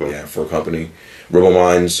Co. Okay. Yeah, for a company. Rebel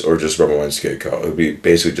Minds or just Rebel Mind Skate Co. It would be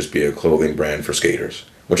basically just be a clothing brand for skaters.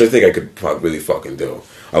 Which I think I could really fucking do.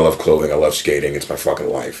 I love clothing. I love skating. It's my fucking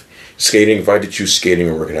life. Skating, if I had to choose skating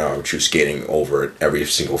or working out, I would choose skating over it every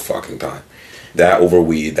single fucking time. That over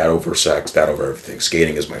weed, that over sex, that over everything.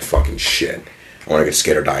 Skating is my fucking shit. I want to get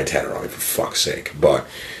Skate or Die tatted on me, for fuck's sake. But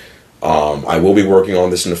I will be working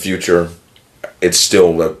on this in the future. It's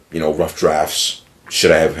still, rough drafts.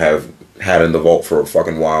 Should I have had in the vault for a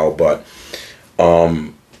fucking while, but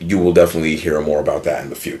you will definitely hear more about that in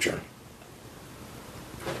the future.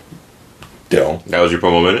 Dill. That was your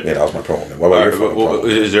promo minute? Yeah, that was my promo minute. What about your fucking promo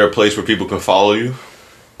minute? Is there a place where people can follow you?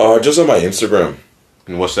 Just on my Instagram.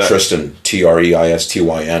 And what's that? Tristan,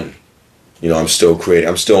 Treistyn. You know, I'm still creating.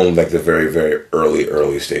 I'm still in like the very, very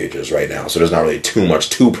early stages right now. So there's not really too much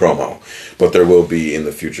to promo, but there will be in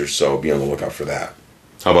the future. So be on the lookout for that.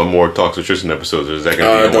 How about more Talks with Tristan episodes? Is that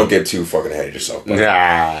gonna be? Don't get too fucking ahead of yourself.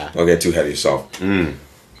 Nah. Don't get too ahead of yourself.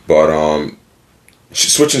 But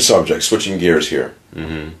switching subjects, switching gears here.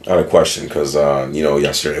 I had a question because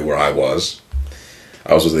yesterday where I was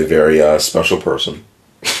with a very special person.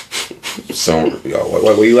 So,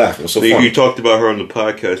 why are you laughing? What's so funny? You talked about her on the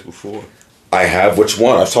podcast before. I have. Which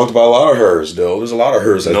one? I've talked about a lot of hers, though. There's a lot of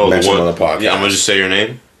hers that I've mentioned on the podcast. Yeah, I'm gonna just say her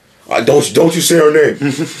name. Don't you say her name?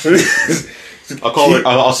 I'll call her.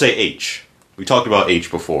 I'll say H. We talked about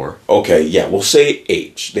H before. Okay, yeah, we'll say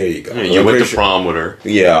H. There you go. Yeah, you went to prom with her.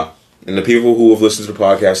 Yeah, and the people who have listened to the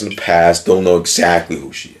podcast in the past don't know exactly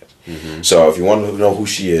who she is. So if you want to know who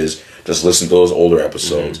she is, just listen to those older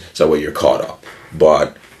episodes. So that way you're caught up.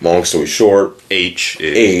 But long story short, H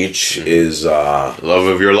is love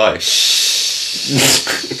of your life.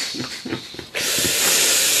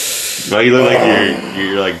 Now you look like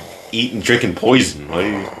you're like eating, drinking poison. Why do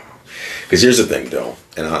you? Because here's the thing, though,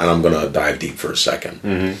 and I'm gonna dive deep for a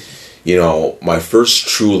second. You know, my first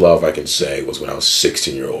true love, I can say, was when I was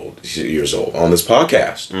 16 years old on this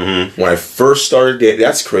podcast. When I first started dating,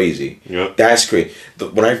 that's crazy. Yep. That's crazy.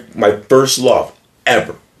 My first love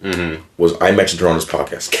ever was, I mentioned her on this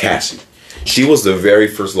podcast, Cassie. She was the very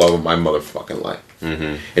first love of my motherfucking life.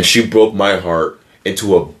 And she broke my heart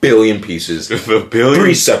into a billion pieces. A billion?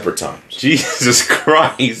 3 separate times. Jesus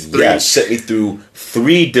Christ. Yeah, set me through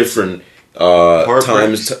 3 different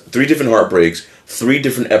times, 3 different heartbreaks, 3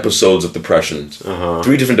 different episodes of depressions,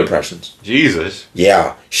 3 different depressions. Jesus.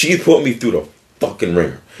 Yeah, she put me through the fucking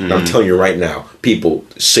ringer. And I'm telling you right now, people,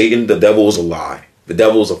 Satan, the devil is a lie. The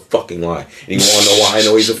devil is a fucking lie. And you want to know why I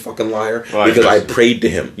know he's a fucking liar? Because I prayed to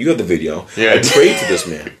him. You got the video. Yeah, I prayed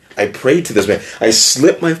to this man. I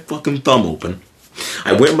slipped my fucking thumb open.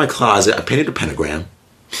 I went in my closet. I painted a pentagram.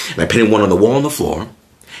 And I painted one on the wall on the floor.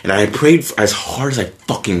 And I prayed as hard as I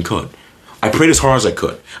fucking could I prayed as hard as I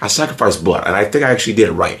could. I sacrificed blood, and I think I actually did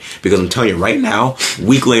it right. Because I'm telling you right now, a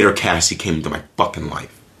week later, Cassie came into my fucking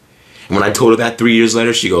life. And when I told her that 3 years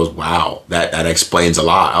later, she goes, wow, that explains a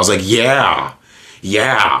lot. I was like, yeah.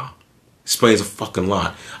 Explains a fucking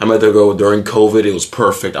lot. I met the girl during COVID. It was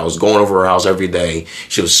perfect. I was going over her house every day.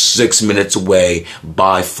 She was 6 minutes away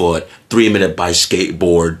by foot, 3 minute by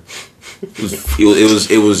skateboard. It was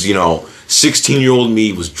 16-year-old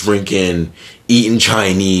me was drinking, eating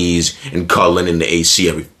Chinese, and cuddling in the AC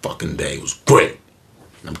every fucking day. It was great.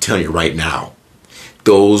 And I'm telling you right now,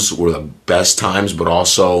 those were the best times, but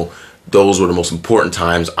also those were the most important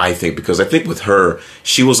times, I think, because I think with her,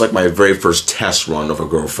 she was like my very first test run of a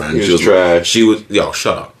girlfriend. She was trash. She was, yo,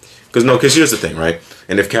 shut up. Because here's the thing, right?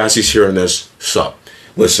 And if Cassie's hearing this, sup.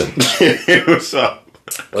 Listen. What's up?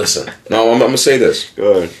 Listen. No, I'm going to say this.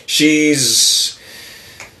 Go ahead. She's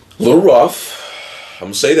a little rough. I'm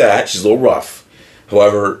going to say that. She's a little rough.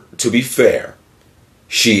 However, to be fair,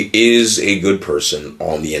 she is a good person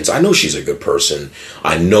on the inside. I know she's a good person.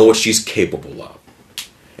 I know what she's capable of.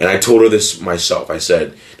 And I told her this myself. I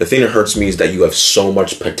said, the thing that hurts me is that you have so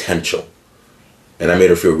much potential. And I made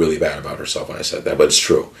her feel really bad about herself when I said that, but it's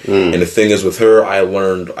true. And the thing is with her, I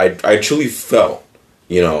learned, I truly felt,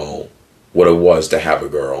 what it was to have a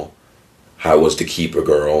girl, how it was to keep a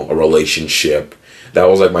girl, a relationship. That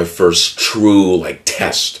was like my first true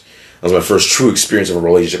test. That was my first true experience of a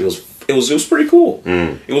relationship. It was pretty cool.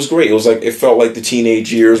 It was great. It felt like the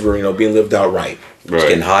teenage years were, being lived out right. Just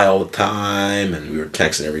getting high all the time, and we were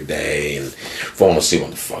texting every day and falling asleep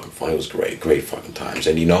on the fucking phone. It was great fucking times.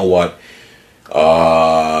 And you know what?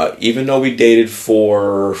 Even though we dated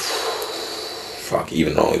for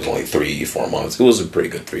even though it was only 3-4 months, it was a pretty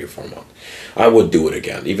good 3 or 4 months. I would do it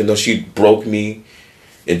again, even though she broke me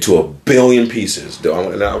into a billion pieces.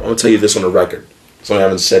 I'm gonna tell you this on the record. Something I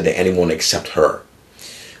haven't said to anyone except her.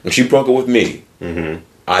 When she broke up with me,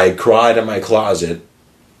 I cried in my closet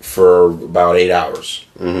for about 8 hours.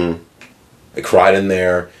 I cried in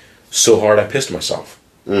there so hard I pissed myself.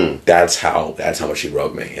 That's how much she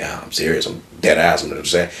broke me. Yeah, I'm serious. I'm dead ass. I'm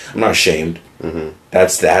just saying. I'm not ashamed.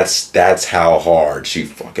 That's how hard she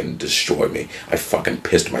fucking destroyed me. I fucking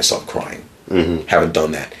pissed myself crying. Haven't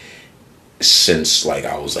done that since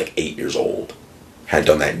I was 8 years old. Hadn't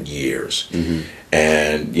done that in years.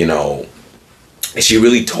 And she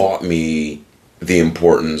really taught me the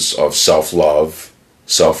importance of self-love,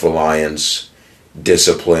 self-reliance,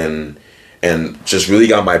 discipline, and just really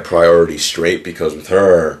got my priorities straight, because with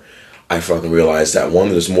her, I fucking realized that, one,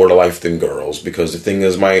 there's more to life than girls, because the thing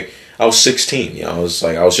is, I was 16, I was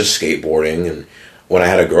just skateboarding, and when I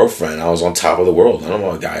had a girlfriend, I was on top of the world. I don't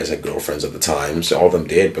know, guys had girlfriends at the time, so all of them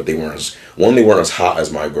did, but they weren't as hot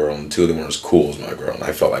as my girl, and 2, they weren't as cool as my girl, and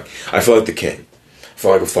I felt like the king. I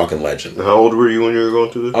felt like a fucking legend. How old were you when you were going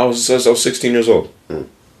through this? I was 16 years old.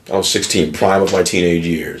 I was 16, prime of my teenage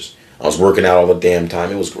years. I was working out all the damn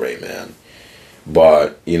time. It was great, man.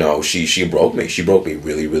 But, she broke me. She broke me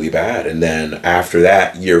really, really bad. And then after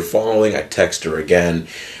that, year following, I texted her again.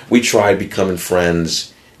 We tried becoming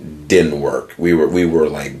friends. Didn't work. We were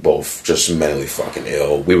both just mentally fucking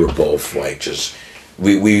ill. We were both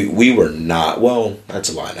we were not, well, that's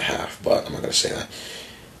a lie and a half, but I'm not going to say that.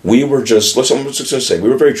 We were just, I'm just going to say, we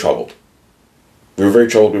were very troubled. We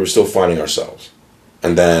were still finding ourselves.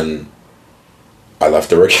 And then I left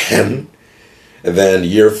her again. And then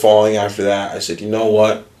year following after that, I said, you know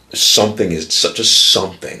what? Something is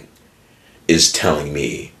telling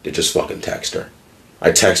me to just fucking text her. I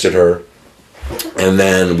texted her, and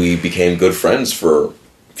then we became good friends for a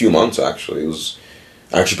few months, actually. It was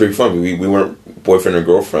actually pretty fun. We weren't boyfriend or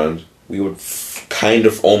girlfriend. We would kind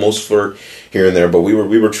of almost flirt here and there, but we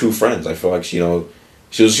were true friends. I feel like, she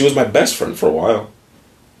was my best friend for a while.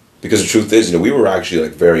 Because the truth is, we were actually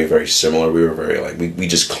very, very similar. We were very we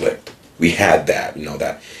just clicked. We had that,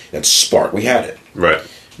 that spark. We had it. Right.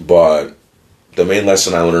 But the main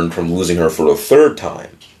lesson I learned from losing her for the 3rd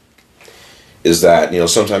time is that,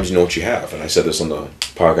 sometimes you know what you have. And I said this on the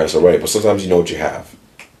podcast already, but sometimes you know what you have.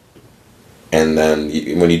 And then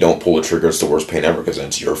when you don't pull the trigger, it's the worst pain ever, because then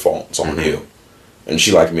it's your fault. It's on you. And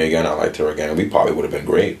she liked me again. I liked her again. We probably would have been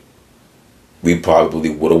great. We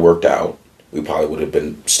probably would have worked out. We probably would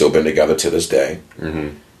have still been together to this day.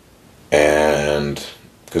 And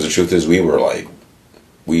because the truth is, we were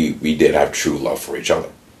we did have true love for each other.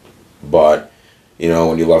 But,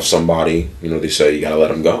 when you love somebody, they say you gotta let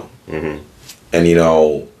them go. And,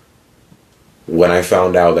 when I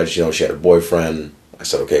found out that, she had a boyfriend, I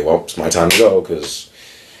said, okay, well, it's my time to go, because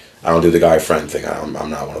I don't do the guy friend thing. I'm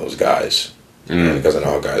not one of those guys. Because I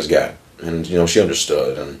know how guys get. And, she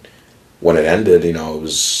understood. And when it ended, it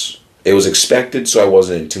was It was expected, so I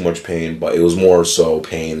wasn't in too much pain, but it was more so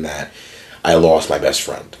pain that I lost my best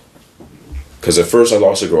friend. Because at first I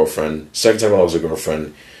lost a girlfriend, second time I lost a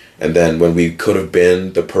girlfriend, and then when we could have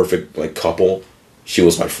been the perfect like couple, she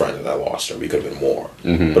was my friend and I lost her. We could have been more,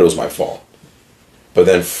 but it was my fault. But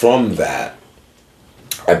then from that,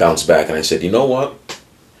 I bounced back and I said, you know what?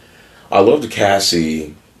 I loved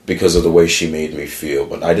Cassie because of the way she made me feel,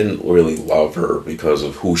 but I didn't really love her because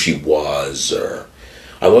of who she was. Or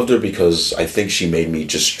I loved her because I think she made me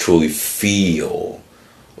just truly feel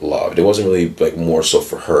loved. It wasn't really like more so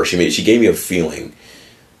for her. She gave me a feeling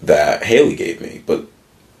that Haley gave me, but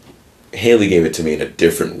Haley gave it to me in a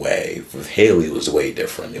different way. With Haley, it was way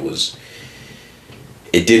different.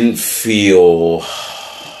 It didn't feel.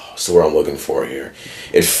 What's the word I'm looking for here?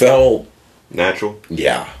 It felt natural.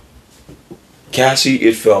 Yeah. Cassie,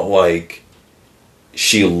 it felt like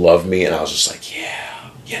she loved me, and I was just like,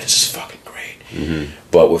 yeah, this is fucking great.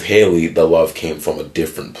 But with Haley, the love came from a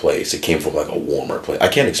different place. It came from like a warmer place. I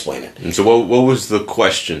can't explain it. And so what was the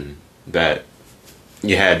question that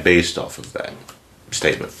you had based off of that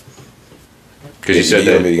statement? Because you said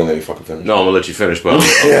that... You're gonna let me fucking finish? No, I'm going to let you finish, but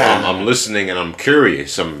I'm listening and I'm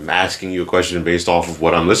curious. I'm asking you a question based off of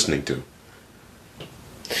what I'm listening to.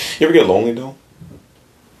 You ever get lonely, though?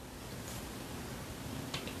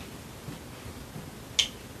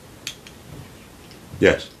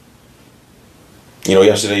 Yes. You know,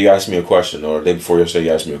 yesterday you asked me a question, or the day before yesterday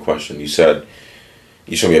you asked me a question. You said,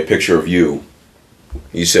 you showed me a picture of you.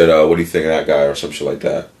 You said, what do you think of that guy, or some shit like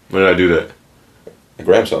that? When did I do that? At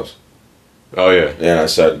Graham's house. Oh, yeah. And I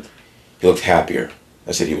said, he looked happier.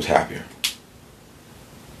 I said he was happier.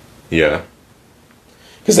 Yeah.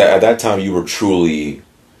 Because at that time you were truly...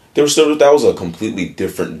 that was a completely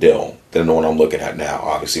different Dill than the one I'm looking at now,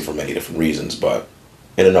 obviously for many different reasons, but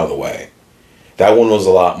in another way. That one was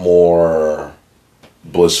a lot more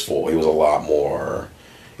blissful. He was a lot more.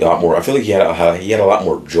 I feel like he had a lot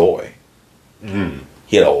more joy.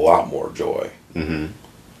 He had a lot more joy than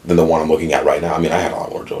the one I'm looking at right now. I mean, I had a lot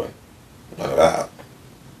more joy. None of that.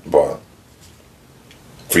 But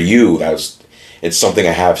for you, it's something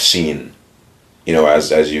I have seen. You know,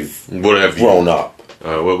 as you've grown up.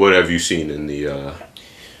 What have you seen in the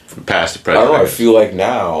from past to present? I don't know. I feel like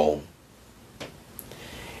now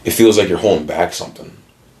it feels like you're holding back something.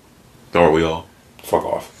 Aren't we all? Fuck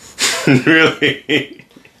off. Really?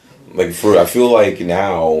 I feel like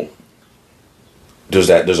now there's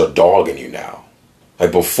a dog in you now.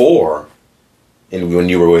 Like before, and when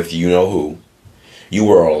you were with you know who, you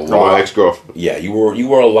were a lot. My ex-girlfriend. Yeah, you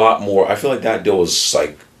were a lot more. I feel like that deal was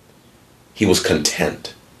like he was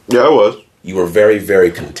content. Yeah, I was. You were very, very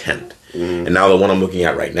content. And now the one I'm looking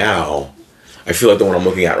at right now, I feel like the one I'm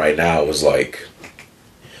looking at right now is like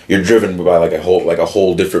you're driven by like a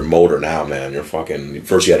whole different motor now, man. You're fucking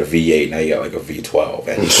first you had a V8, now you got like a V12,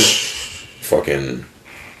 and fucking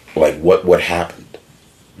like what happened?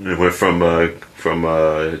 It went from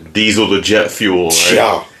diesel to jet fuel. Right?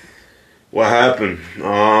 Yeah. What happened?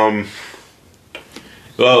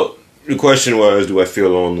 Well, the question was, do I feel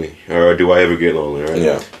lonely? Or do I ever get lonely, right?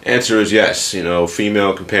 Yeah. Answer is yes. You know,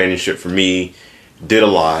 female companionship for me did a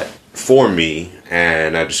lot for me.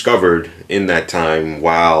 And I discovered in that time,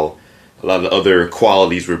 while a lot of other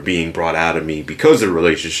qualities were being brought out of me because the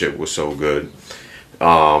relationship was so good,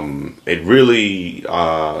 it really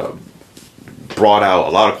brought out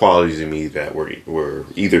a lot of qualities in me that were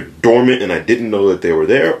either dormant and I didn't know that they were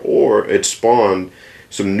there, or it spawned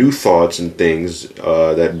some new thoughts and things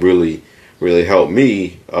that really helped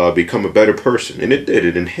me become a better person. And it did.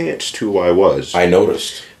 It enhanced who I was. I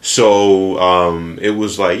noticed. So it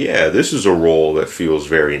was like, yeah, this is a role that feels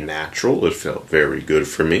very natural. It felt very good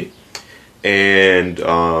for me. And,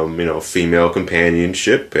 you know, female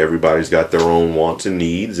companionship, everybody's got their own wants and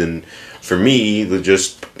needs. And for me,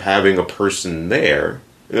 just having a person there,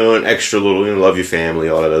 you know, an extra little, you know, love your family,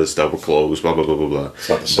 all that other stuff, we're close, blah, blah, blah, blah, blah. It's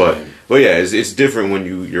not the same. But yeah, it's different when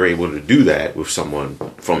you're able to do that with someone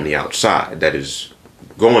from the outside that is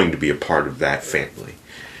going to be a part of that family.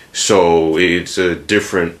 So it's a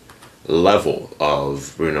different level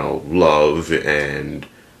of, you know, love and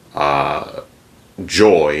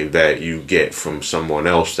joy that you get from someone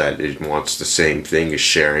else that wants the same thing, is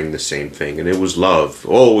sharing the same thing. And it was love.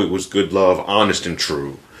 Oh, it was good love, honest and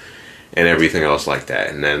true, and everything else like that.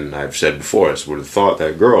 And then I've said before, I would have thought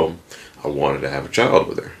that girl, I wanted to have a child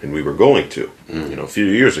with her, and we were going to. You know, a few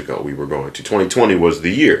years ago, we were going to. 2020 was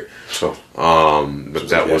the year. So, but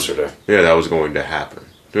that was yesterday. Yeah, that was going to happen.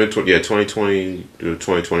 Yeah, 2020,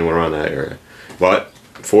 2021, around that area. But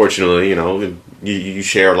unfortunately, you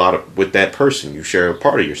share a lot with that person. You share a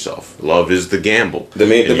part of yourself. Love is the gamble. The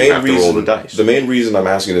main reason roll the dice. The main reason I'm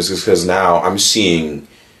asking this is because now I'm seeing.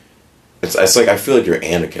 It's like I feel like you're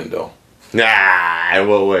Anakin though. Nah, in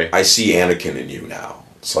what way? I see Anakin in you now.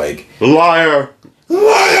 It's like liar.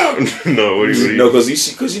 No, what do you? No, because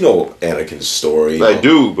you know Anakin's story. I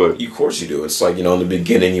do, but of course you do. It's like in the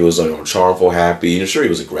beginning he was charmful, happy. Sure he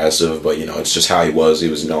was aggressive, but it's just how he was. He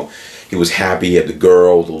was he was happy. He had the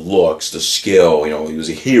girl, the looks, the skill. He was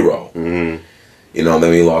a hero. Mm-hmm. And then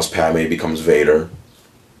when he lost Padme, he becomes Vader.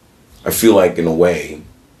 I feel like in a way,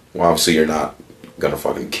 well, obviously you're not gonna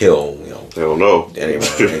fucking kill. Hell no. Anyone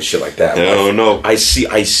and shit like that. Hell no. I see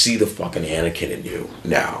the fucking Anakin in you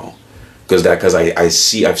now. Because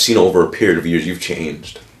I've seen over a period of years you've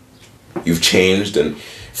changed, and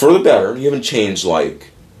for the better. You haven't changed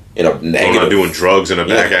like in a negative. I'm not doing drugs in a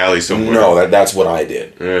back alley somewhere. No, that's what I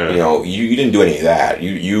did. Yeah. You didn't do any of that.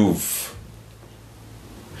 You've.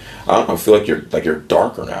 I don't know. I feel like you're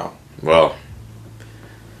darker now. Well,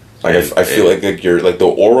 I feel like you're like the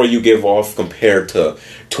aura you give off compared to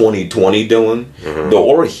 2020 Dylan. Mm-hmm. The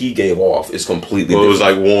aura he gave off is completely. Well, it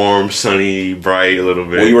different. was like warm, sunny, bright, a little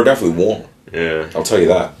bit. Well, you were definitely warm. Yeah, I'll tell you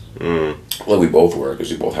that. Mm. Well, we both were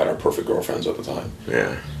because we both had our perfect girlfriends at the time.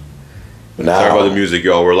 Yeah. But now, sorry about the music,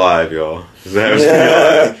 y'all. We're live, y'all.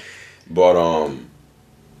 But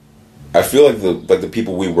I feel like the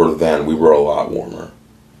people we were then, we were a lot warmer.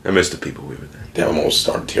 I miss the people we were then. Damn, I'm almost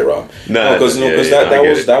starting to tear up. Because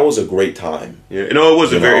that was a great time. Yeah, it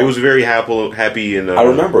was very happy and. I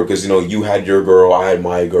remember because you had your girl, I had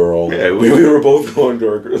my girl. Yeah, we were both going to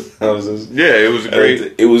our girls' houses. Yeah, it was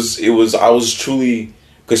great. It was. I was truly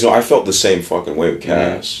because I felt the same fucking way with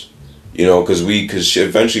Cass. Mm-hmm. Because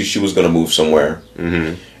eventually she was gonna move somewhere.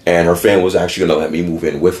 Mm-hmm. And her family was actually gonna let me move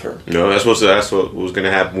in with her. No, that's what was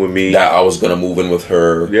gonna happen with me. That I was gonna move in with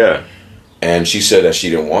her. Yeah. And she said that she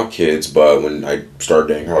didn't want kids, but when I started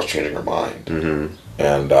dating her, I was changing her mind. Mm-hmm.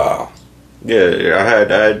 And I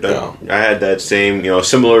had that same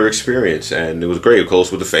similar experience, and it was great. Close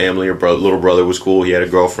with the family. Her little brother was cool. He had a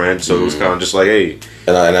girlfriend, so it was kind of just like, hey.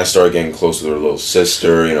 And I started getting close with her little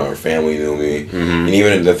sister. Her family knew me. Mm-hmm. And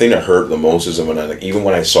even the thing that hurt the most is when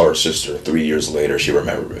when I saw her sister 3 years later, she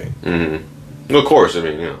remembered me. Mm-hmm. Of course, I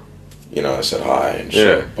mean, I said hi and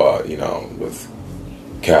shit. Yeah. But with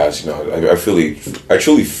Cass, I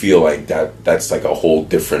truly feel like that's like a whole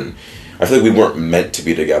different. I feel like we weren't meant to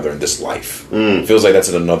be together in this life. It feels like that's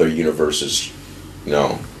in another universe's.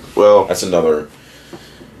 Well, that's another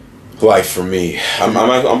life for me. I'm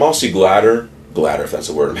also gladder if that's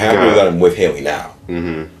a word. I'm happy that I'm with Haley now.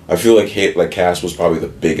 Mm-hmm. I feel like Cass was probably the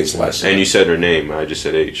biggest lesson. And you said her name. I just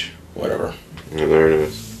said H. Whatever. Yeah, there it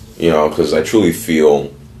is. Because I truly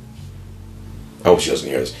feel. I hope she doesn't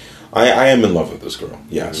hear this. I am in love with this girl.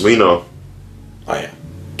 Yes. We know. I am.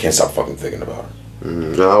 Can't stop fucking thinking about her.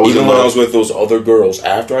 Mm-hmm. No, even when I was with those other girls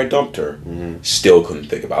after I dumped her, still couldn't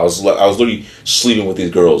think about it. I was literally sleeping with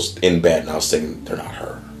these girls in bed, and I was thinking they're not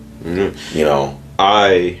her. Mm-hmm.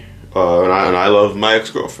 I love my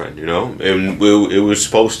ex-girlfriend, and it was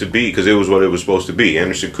supposed to be because it was what it was supposed to be.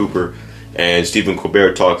 Anderson Cooper and Stephen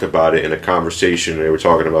Colbert talked about it in a conversation. They were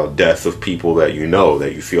talking about death of people that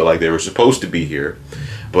that you feel like they were supposed to be here.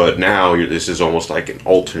 But now this is almost like an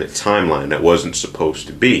alternate timeline that wasn't supposed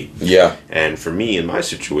to be. Yeah. And for me, in my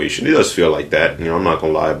situation, it does feel like that. I'm not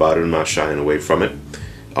going to lie about it. I'm not shying away from it.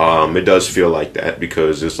 It does feel like that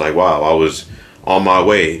because it's like, wow, I was on my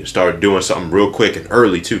way, started doing something real quick and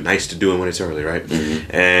early too. Nice to do it when it's early, right?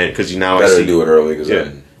 Mm-hmm. And because I see, do it early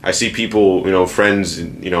because I see people, friends,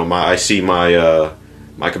 I see my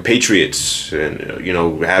compatriots and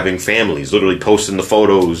having families, literally posting the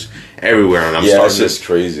photos everywhere, and I'm starting. It's just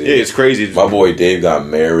crazy. Yeah, it's crazy. My boy Dave got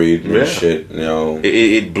married and shit.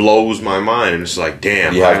 It blows my mind, and it's like,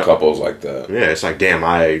 damn. You have couples like that. Yeah, it's like, damn.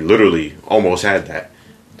 I literally almost had that.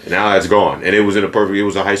 And now it's gone, and it was it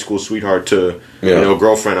was a high school sweetheart to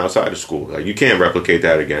girlfriend outside of school. Like you can't replicate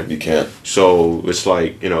that again. You can't. So it's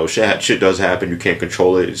like shit does happen. You can't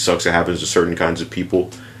control it. It sucks. It happens to certain kinds of people.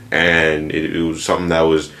 And it was something that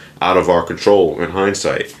was out of our control in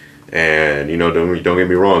hindsight. And don't get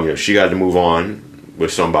me wrong, she got to move on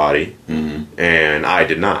with somebody, and I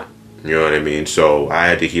did not. You know what I mean? So I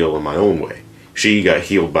had to heal in my own way. She got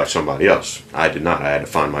healed by somebody else. I did not. I had to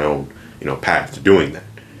find my own path to doing that,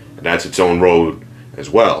 and that's its own road as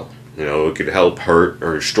well. It could help hurt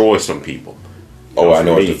or destroy some people. I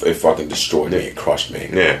know it fucking destroyed me. It crushed me.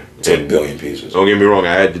 Yeah. To a billion pieces. Don't get me wrong,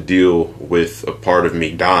 I had to deal with a part of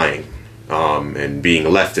me dying and being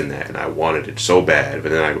left in that, and I wanted it so bad.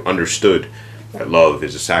 But then I understood that love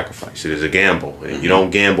is a sacrifice. It is a gamble. And you don't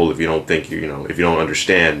gamble if you don't think if you don't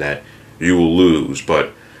understand that you will lose.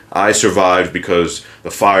 But I survived because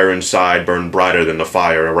the fire inside burned brighter than the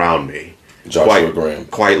fire around me. Joshua Graham.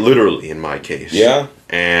 Quite literally in my case. Yeah.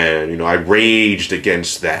 And I raged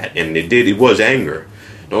against that, and it was anger.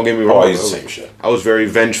 Don't get me wrong. Always the same shit. I was very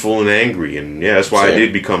vengeful and angry, and yeah, that's why I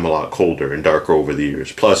did become a lot colder and darker over the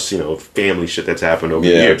years. Plus, family shit that's happened over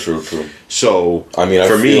the years. Yeah, true. So, I mean,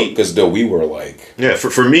 for me, because though we were like, yeah,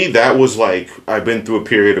 for me, that was like I've been through a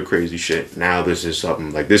period of crazy shit. Now this is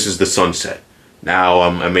something like this is the sunset. Now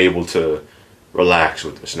I'm able to relax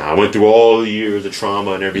with this. Now I went through all the years of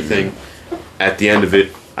trauma and everything. At the end of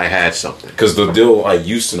it, I had something. Because the Dill I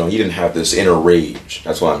used to know, he didn't have this inner rage.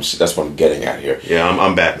 That's what I'm getting at here. Yeah,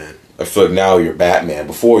 I'm Batman. I feel like now you're Batman.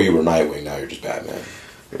 Before you were Nightwing, now you're just Batman.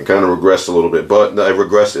 I kind of regressed a little bit, but I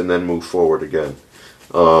regressed and then moved forward again.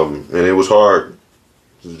 And it was hard.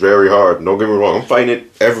 It was very hard. Don't get me wrong. I'm fighting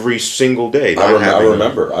it every single day. I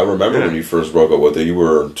remember when you first broke up with it. You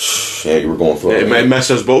were going through it. It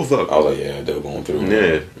messed us both up. I was like, yeah, they were going through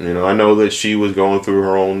it. Yeah. I know that she was going through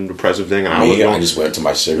her own depressive thing. And I just went to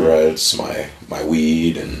my cigarettes, my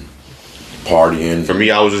weed, and partying. For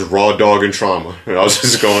me, I was just raw dogging trauma. I was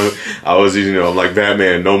just going, I'm like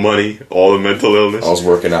Batman, no money, all the mental illness. I was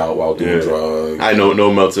working out while doing drugs. I know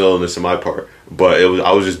no mental illness in my part, but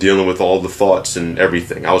I was just dealing with all the thoughts and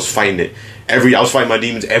everything. I was fighting it. I was fighting my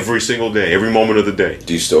demons every single day, every moment of the day.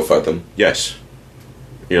 Do you still fight them? Yes.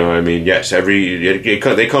 You know what I mean? Yes.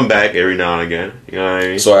 They come back every now and again. You know what I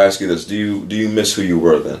mean? So I ask you this: Do you miss who you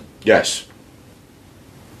were then? Yes.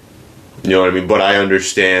 You know what I mean? But I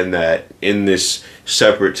understand that in this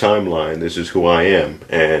separate timeline, this is who I am.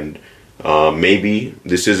 And maybe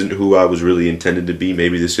this isn't who I was really intended to be.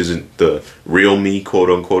 Maybe this isn't the real me,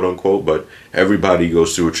 quote unquote. But everybody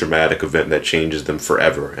goes through a traumatic event that changes them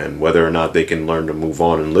forever. And whether or not they can learn to move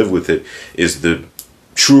on and live with it is the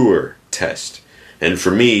truer test. And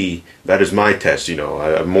for me, that is my test.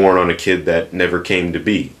 I mourn on a kid that never came to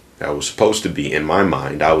be. That was supposed to be in my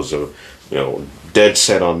mind. I was dead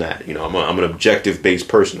set on that. I'm an objective based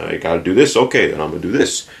person. I got to do this. Okay, then I'm going to do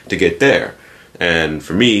this to get there. And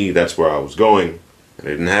for me, that's where I was going. And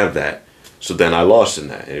I didn't have that. So then I lost in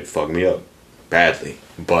that. And it fucked me up badly.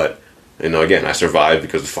 But, again, I survived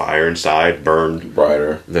because the fire inside burned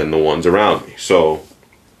brighter than the ones around me. So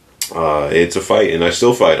it's a fight, and I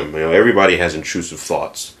still fight them. Everybody has intrusive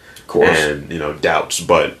thoughts. Of course. And, doubts.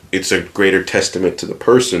 But it's a greater testament to the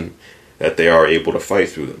person that they are able to fight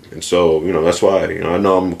through them. And so, that's why, I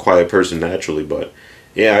know I'm a quiet person naturally, but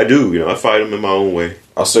yeah, I do, I fight them in my own way.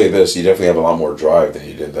 I'll say this, you definitely have a lot more drive than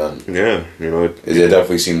you did then. Yeah, it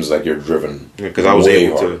definitely seems like you're driven. Because I was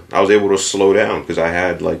able to slow down because I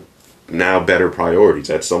had now better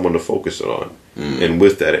priorities. I had someone to focus it on. And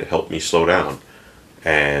with that, it helped me slow down.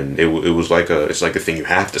 And it was it's like a thing you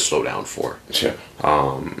have to slow down for. Yeah.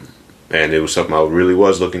 And it was something I really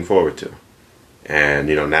was looking forward to. And,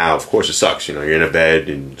 now, of course, it sucks. You're in a bed,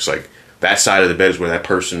 and it's like that side of the bed is where that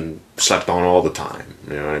person slept on all the time.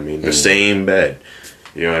 You know what I mean? The same bed.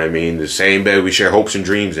 You know what I mean? The same bed we share hopes and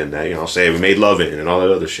dreams in that, say we made love in and all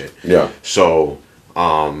that other shit. Yeah. So,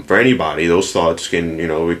 for anybody, those thoughts can,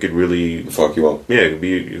 it could really... fuck you up. Yeah, it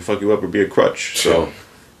could fuck you up or be a crutch. So,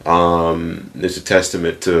 it's a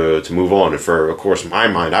testament to move on. And for, of course, my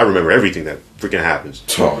mind, I remember everything that freaking happens.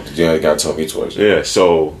 Oh, you gotta tell me twice. Yeah,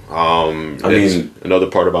 so, another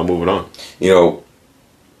part about moving on.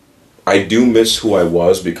 I do miss who I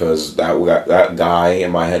was because that guy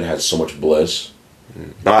in my head had so much bliss.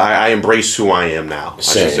 I embrace who I am now.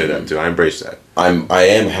 Same. I should say that too. I embrace that. I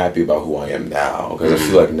am happy about who I am now because I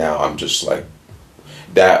feel like now I'm just like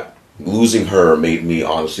that. Losing her made me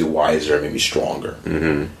honestly wiser, made me stronger.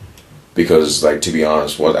 Mm-hmm. Because, to be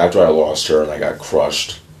honest, after I lost her and I got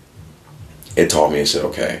crushed, it taught me. I said,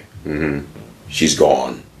 okay, she's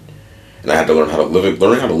gone, and I had to learn how to live.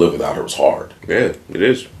 Learning how to live without her was hard. Yeah, it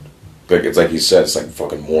is. It's like you said. It's like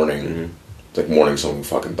fucking mourning. Mm-hmm. It's like mourning someone who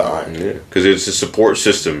fucking died. Yeah, because it's a support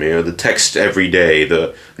system. The text every day,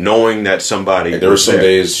 the knowing that somebody. There were some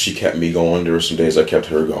days she kept me going. There were some days I kept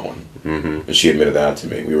her going. Mm-hmm. And she admitted that to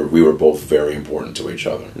me. We were both very important to each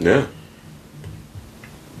other. Yeah.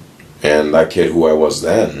 And that kid who I was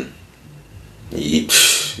then, he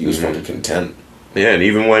was fucking content. Yeah, and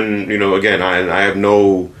even when, again, I have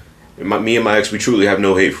no... me and my ex, we truly have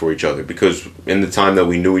no hate for each other because in the time that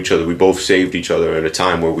we knew each other, we both saved each other at a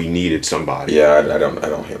time where we needed somebody. Yeah, I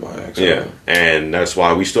don't hate my ex. Yeah, and that's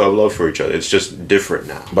why we still have love for each other. It's just different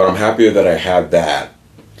now. But I'm happier that I had that.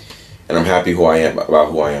 And I'm happy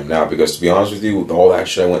about who I am now because, to be honest with you, with all that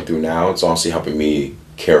shit I went through now, it's honestly helping me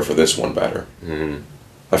care for this one better. Mm-hmm.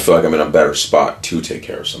 I feel like I'm in a better spot to take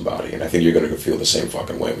care of somebody, and I think you're gonna feel the same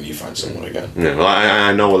fucking way when you find someone again. Yeah, well,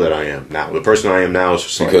 I know that I am now. The person I am now is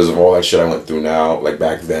just because of all that shit I went through. Now, like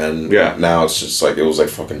back then, yeah. Now it's just like it was like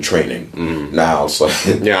fucking training. Mm-hmm. Now it's like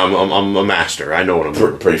yeah, I'm a master. I know what I'm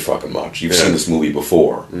doing. Pretty fucking much. You've seen this movie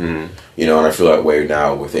before, you know, and I feel that way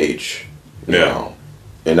now with H. You know?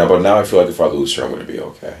 But now I feel like if I lose her, I'm gonna be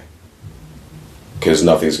okay. Because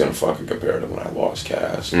nothing's gonna fucking compare to when I lost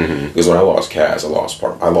Cass. Because when I lost Cass, I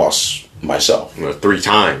lost myself. 3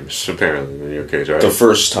 times, apparently, in your case, right? The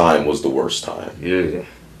first time was the worst time. Yeah.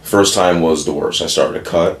 First time was the worst. I started to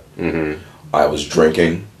cut. I was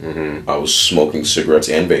drinking. I was smoking cigarettes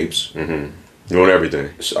and vapes. Doing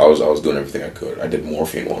everything. So I was doing everything I could. I did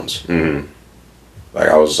morphine once. Like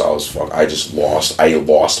I lost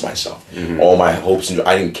myself. All my hopes and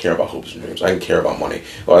I didn't care about hopes and dreams. I didn't care about money.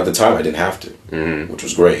 Well, at the time, I didn't have to, which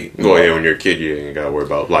was great. Well, yeah, when you're a kid, you ain't gotta worry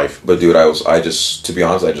about life. But dude, to be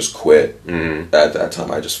honest, I just quit. At that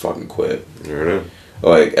time, I just fucking quit.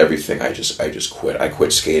 Like everything, I just quit. I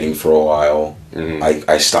quit skating for a while.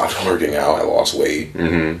 I stopped working out. I lost weight.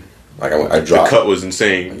 Like I dropped. The cut was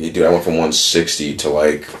insane. Dude, I went from 160 to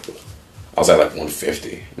like. I was at like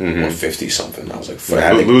 150, 150 something. I was like,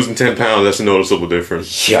 losing 10 pounds, that's a noticeable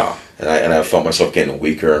difference. Yeah, and I felt myself getting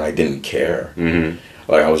weaker, and I didn't care.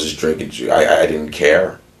 Like I was just drinking. I didn't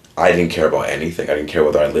care. I didn't care about anything. I didn't care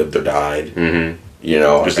whether I lived or died. You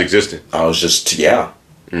know, just existing. I was just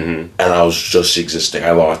and I was just existing.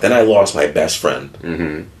 I lost my best friend,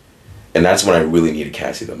 and that's when I really needed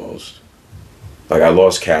Cassie the most. Like I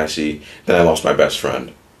lost Cassie, then I lost my best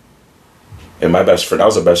friend. And my best friend, that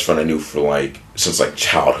was the best friend I knew since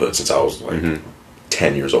childhood, since I was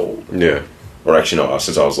 10 years old. Yeah. Or actually, no,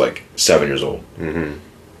 since I was 7 years old. And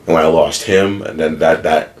when I lost him, and then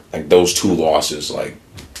that those 2 losses,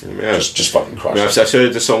 just fucking crushed me. I've said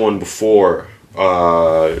it to someone before,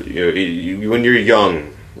 when you're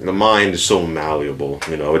young, the mind is so malleable,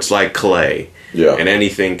 it's like clay. Yeah. And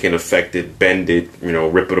anything can affect it, bend it,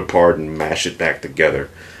 rip it apart and mash it back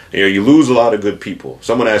together. You lose a lot of good people.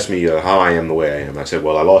 Someone asked me how I am the way I am. I said,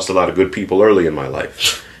 well, I lost a lot of good people early in my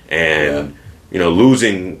life. And,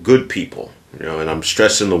 losing good people, and I'm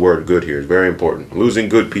stressing the word good here. It's very important. Losing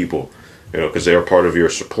good people, because they're part of your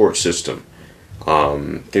support system.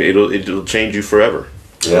 It'll change you forever.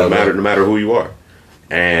 No matter who you are.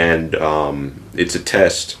 And it's a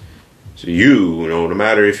test. So no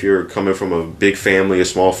matter if you're coming from a big family, a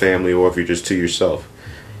small family, or if you're just to yourself,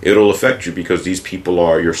 it'll affect you because these people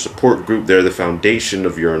are your support group. They're the foundation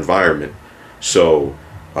of your environment. So,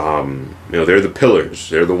 they're the pillars.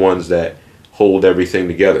 They're the ones that hold everything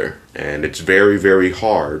together. And it's very, very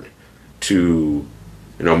hard to,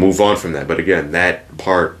 move on from that. But again, that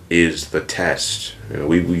part is the test.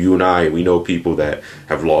 You and I, we know people that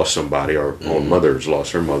have lost somebody. Our own mother has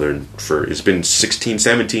lost her mother it's been 16,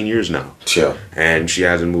 17 years now. Yeah. And she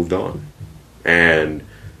hasn't moved on. And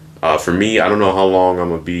for me, I don't know how long I'm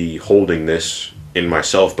going to be holding this in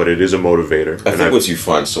myself, but it is a motivator. I think once you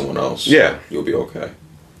find someone else, you'll be okay.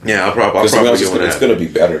 Yeah, I'll probably it's going to be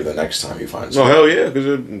better the next time you find someone. Oh, hell yeah, because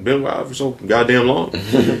it's been around for so goddamn long.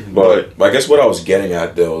 but I guess what I was getting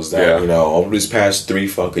at, though, is that, over these past 3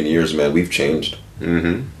 fucking years, man, we've changed.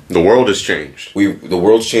 The world has changed. The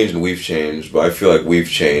world's changed and we've changed, but I feel like we've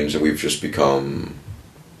changed and we've just become...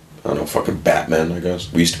 I don't know, fucking Batman, I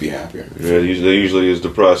guess. We used to be happier. Yeah, that usually is the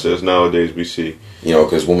process nowadays we see.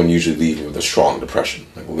 Because women usually leave with a strong depression,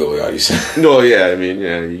 like Lil Yachty said. No, yeah, I mean,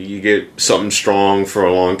 you get something strong for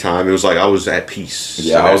a long time. It was like I was at peace.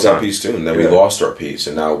 Yeah, I was at peace too, and then we lost our peace,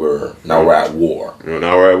 and now we're at war.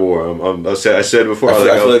 Now we're at war. I said before.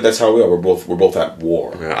 I feel like that's how we are. We're both at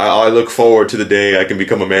war. I look forward to the day I can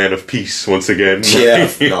become a man of peace once again. Yeah,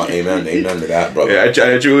 no, amen to that, brother. Yeah,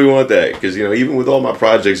 I truly want that because even with all my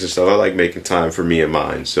projects and stuff, I like making time for me and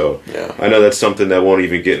mine. So I know that's something that won't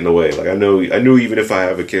even get in the way. Like I knew even if I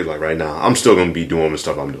have a kid, like right now, I'm still gonna be doing the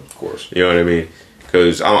stuff I'm doing. Of course, you know what I mean?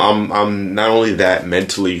 Because I'm not only that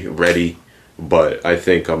mentally ready, but I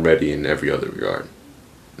think I'm ready in every other regard.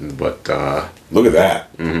 But look at that.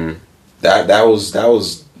 That was I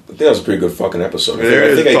think that was a pretty good fucking episode.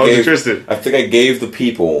 I think I gave the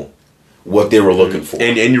people what they were looking for.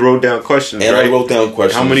 And you wrote down questions, and right? I wrote down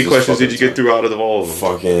questions. How many questions did you get through out of all of them?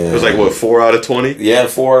 Fucking... It was like, what, 4 out of 20? Yeah,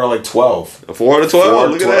 4 out of 12. 4 out of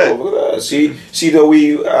 12? Look at that. Look at that. See though,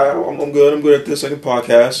 I'm good at this. I can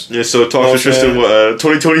podcast. Yeah, so Talk to Tristan,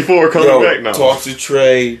 2024 coming back now. Talk to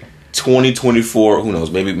Trey, 2024, who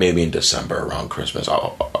knows, maybe in December around Christmas.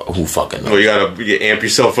 Who fucking knows? Oh, you amp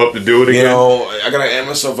yourself up to do it again? I gotta amp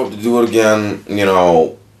myself up to do it again,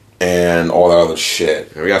 and all that other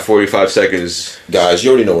shit. We got 45 seconds. Guys,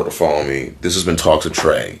 you already know where to follow me. This has been Talks with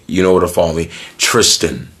Trey. You know where to follow me.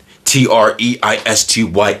 Tristan. Treistyn.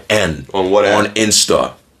 On what app? On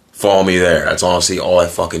Insta. Follow me there. That's honestly all I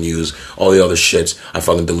fucking use. All the other shits I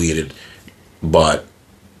fucking deleted. But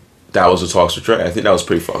that was the Talks with Trey. I think that was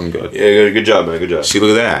pretty fucking good. Yeah, good job, man. Good job. See,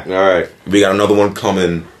 look at that. All right. We got another one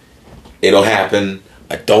coming. It'll happen.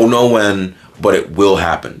 I don't know when, but it will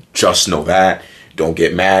happen. Just know that. Don't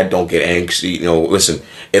get mad. Don't get angsty. You know, listen,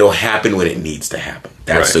 it'll happen when it needs to happen.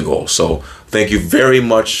 That's the goal. So thank you very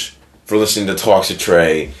much for listening to Talks with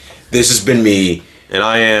Trey. This has been me. And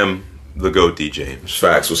I am the GOAT D. James.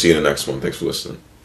 Facts. We'll see you in the next one. Thanks for listening.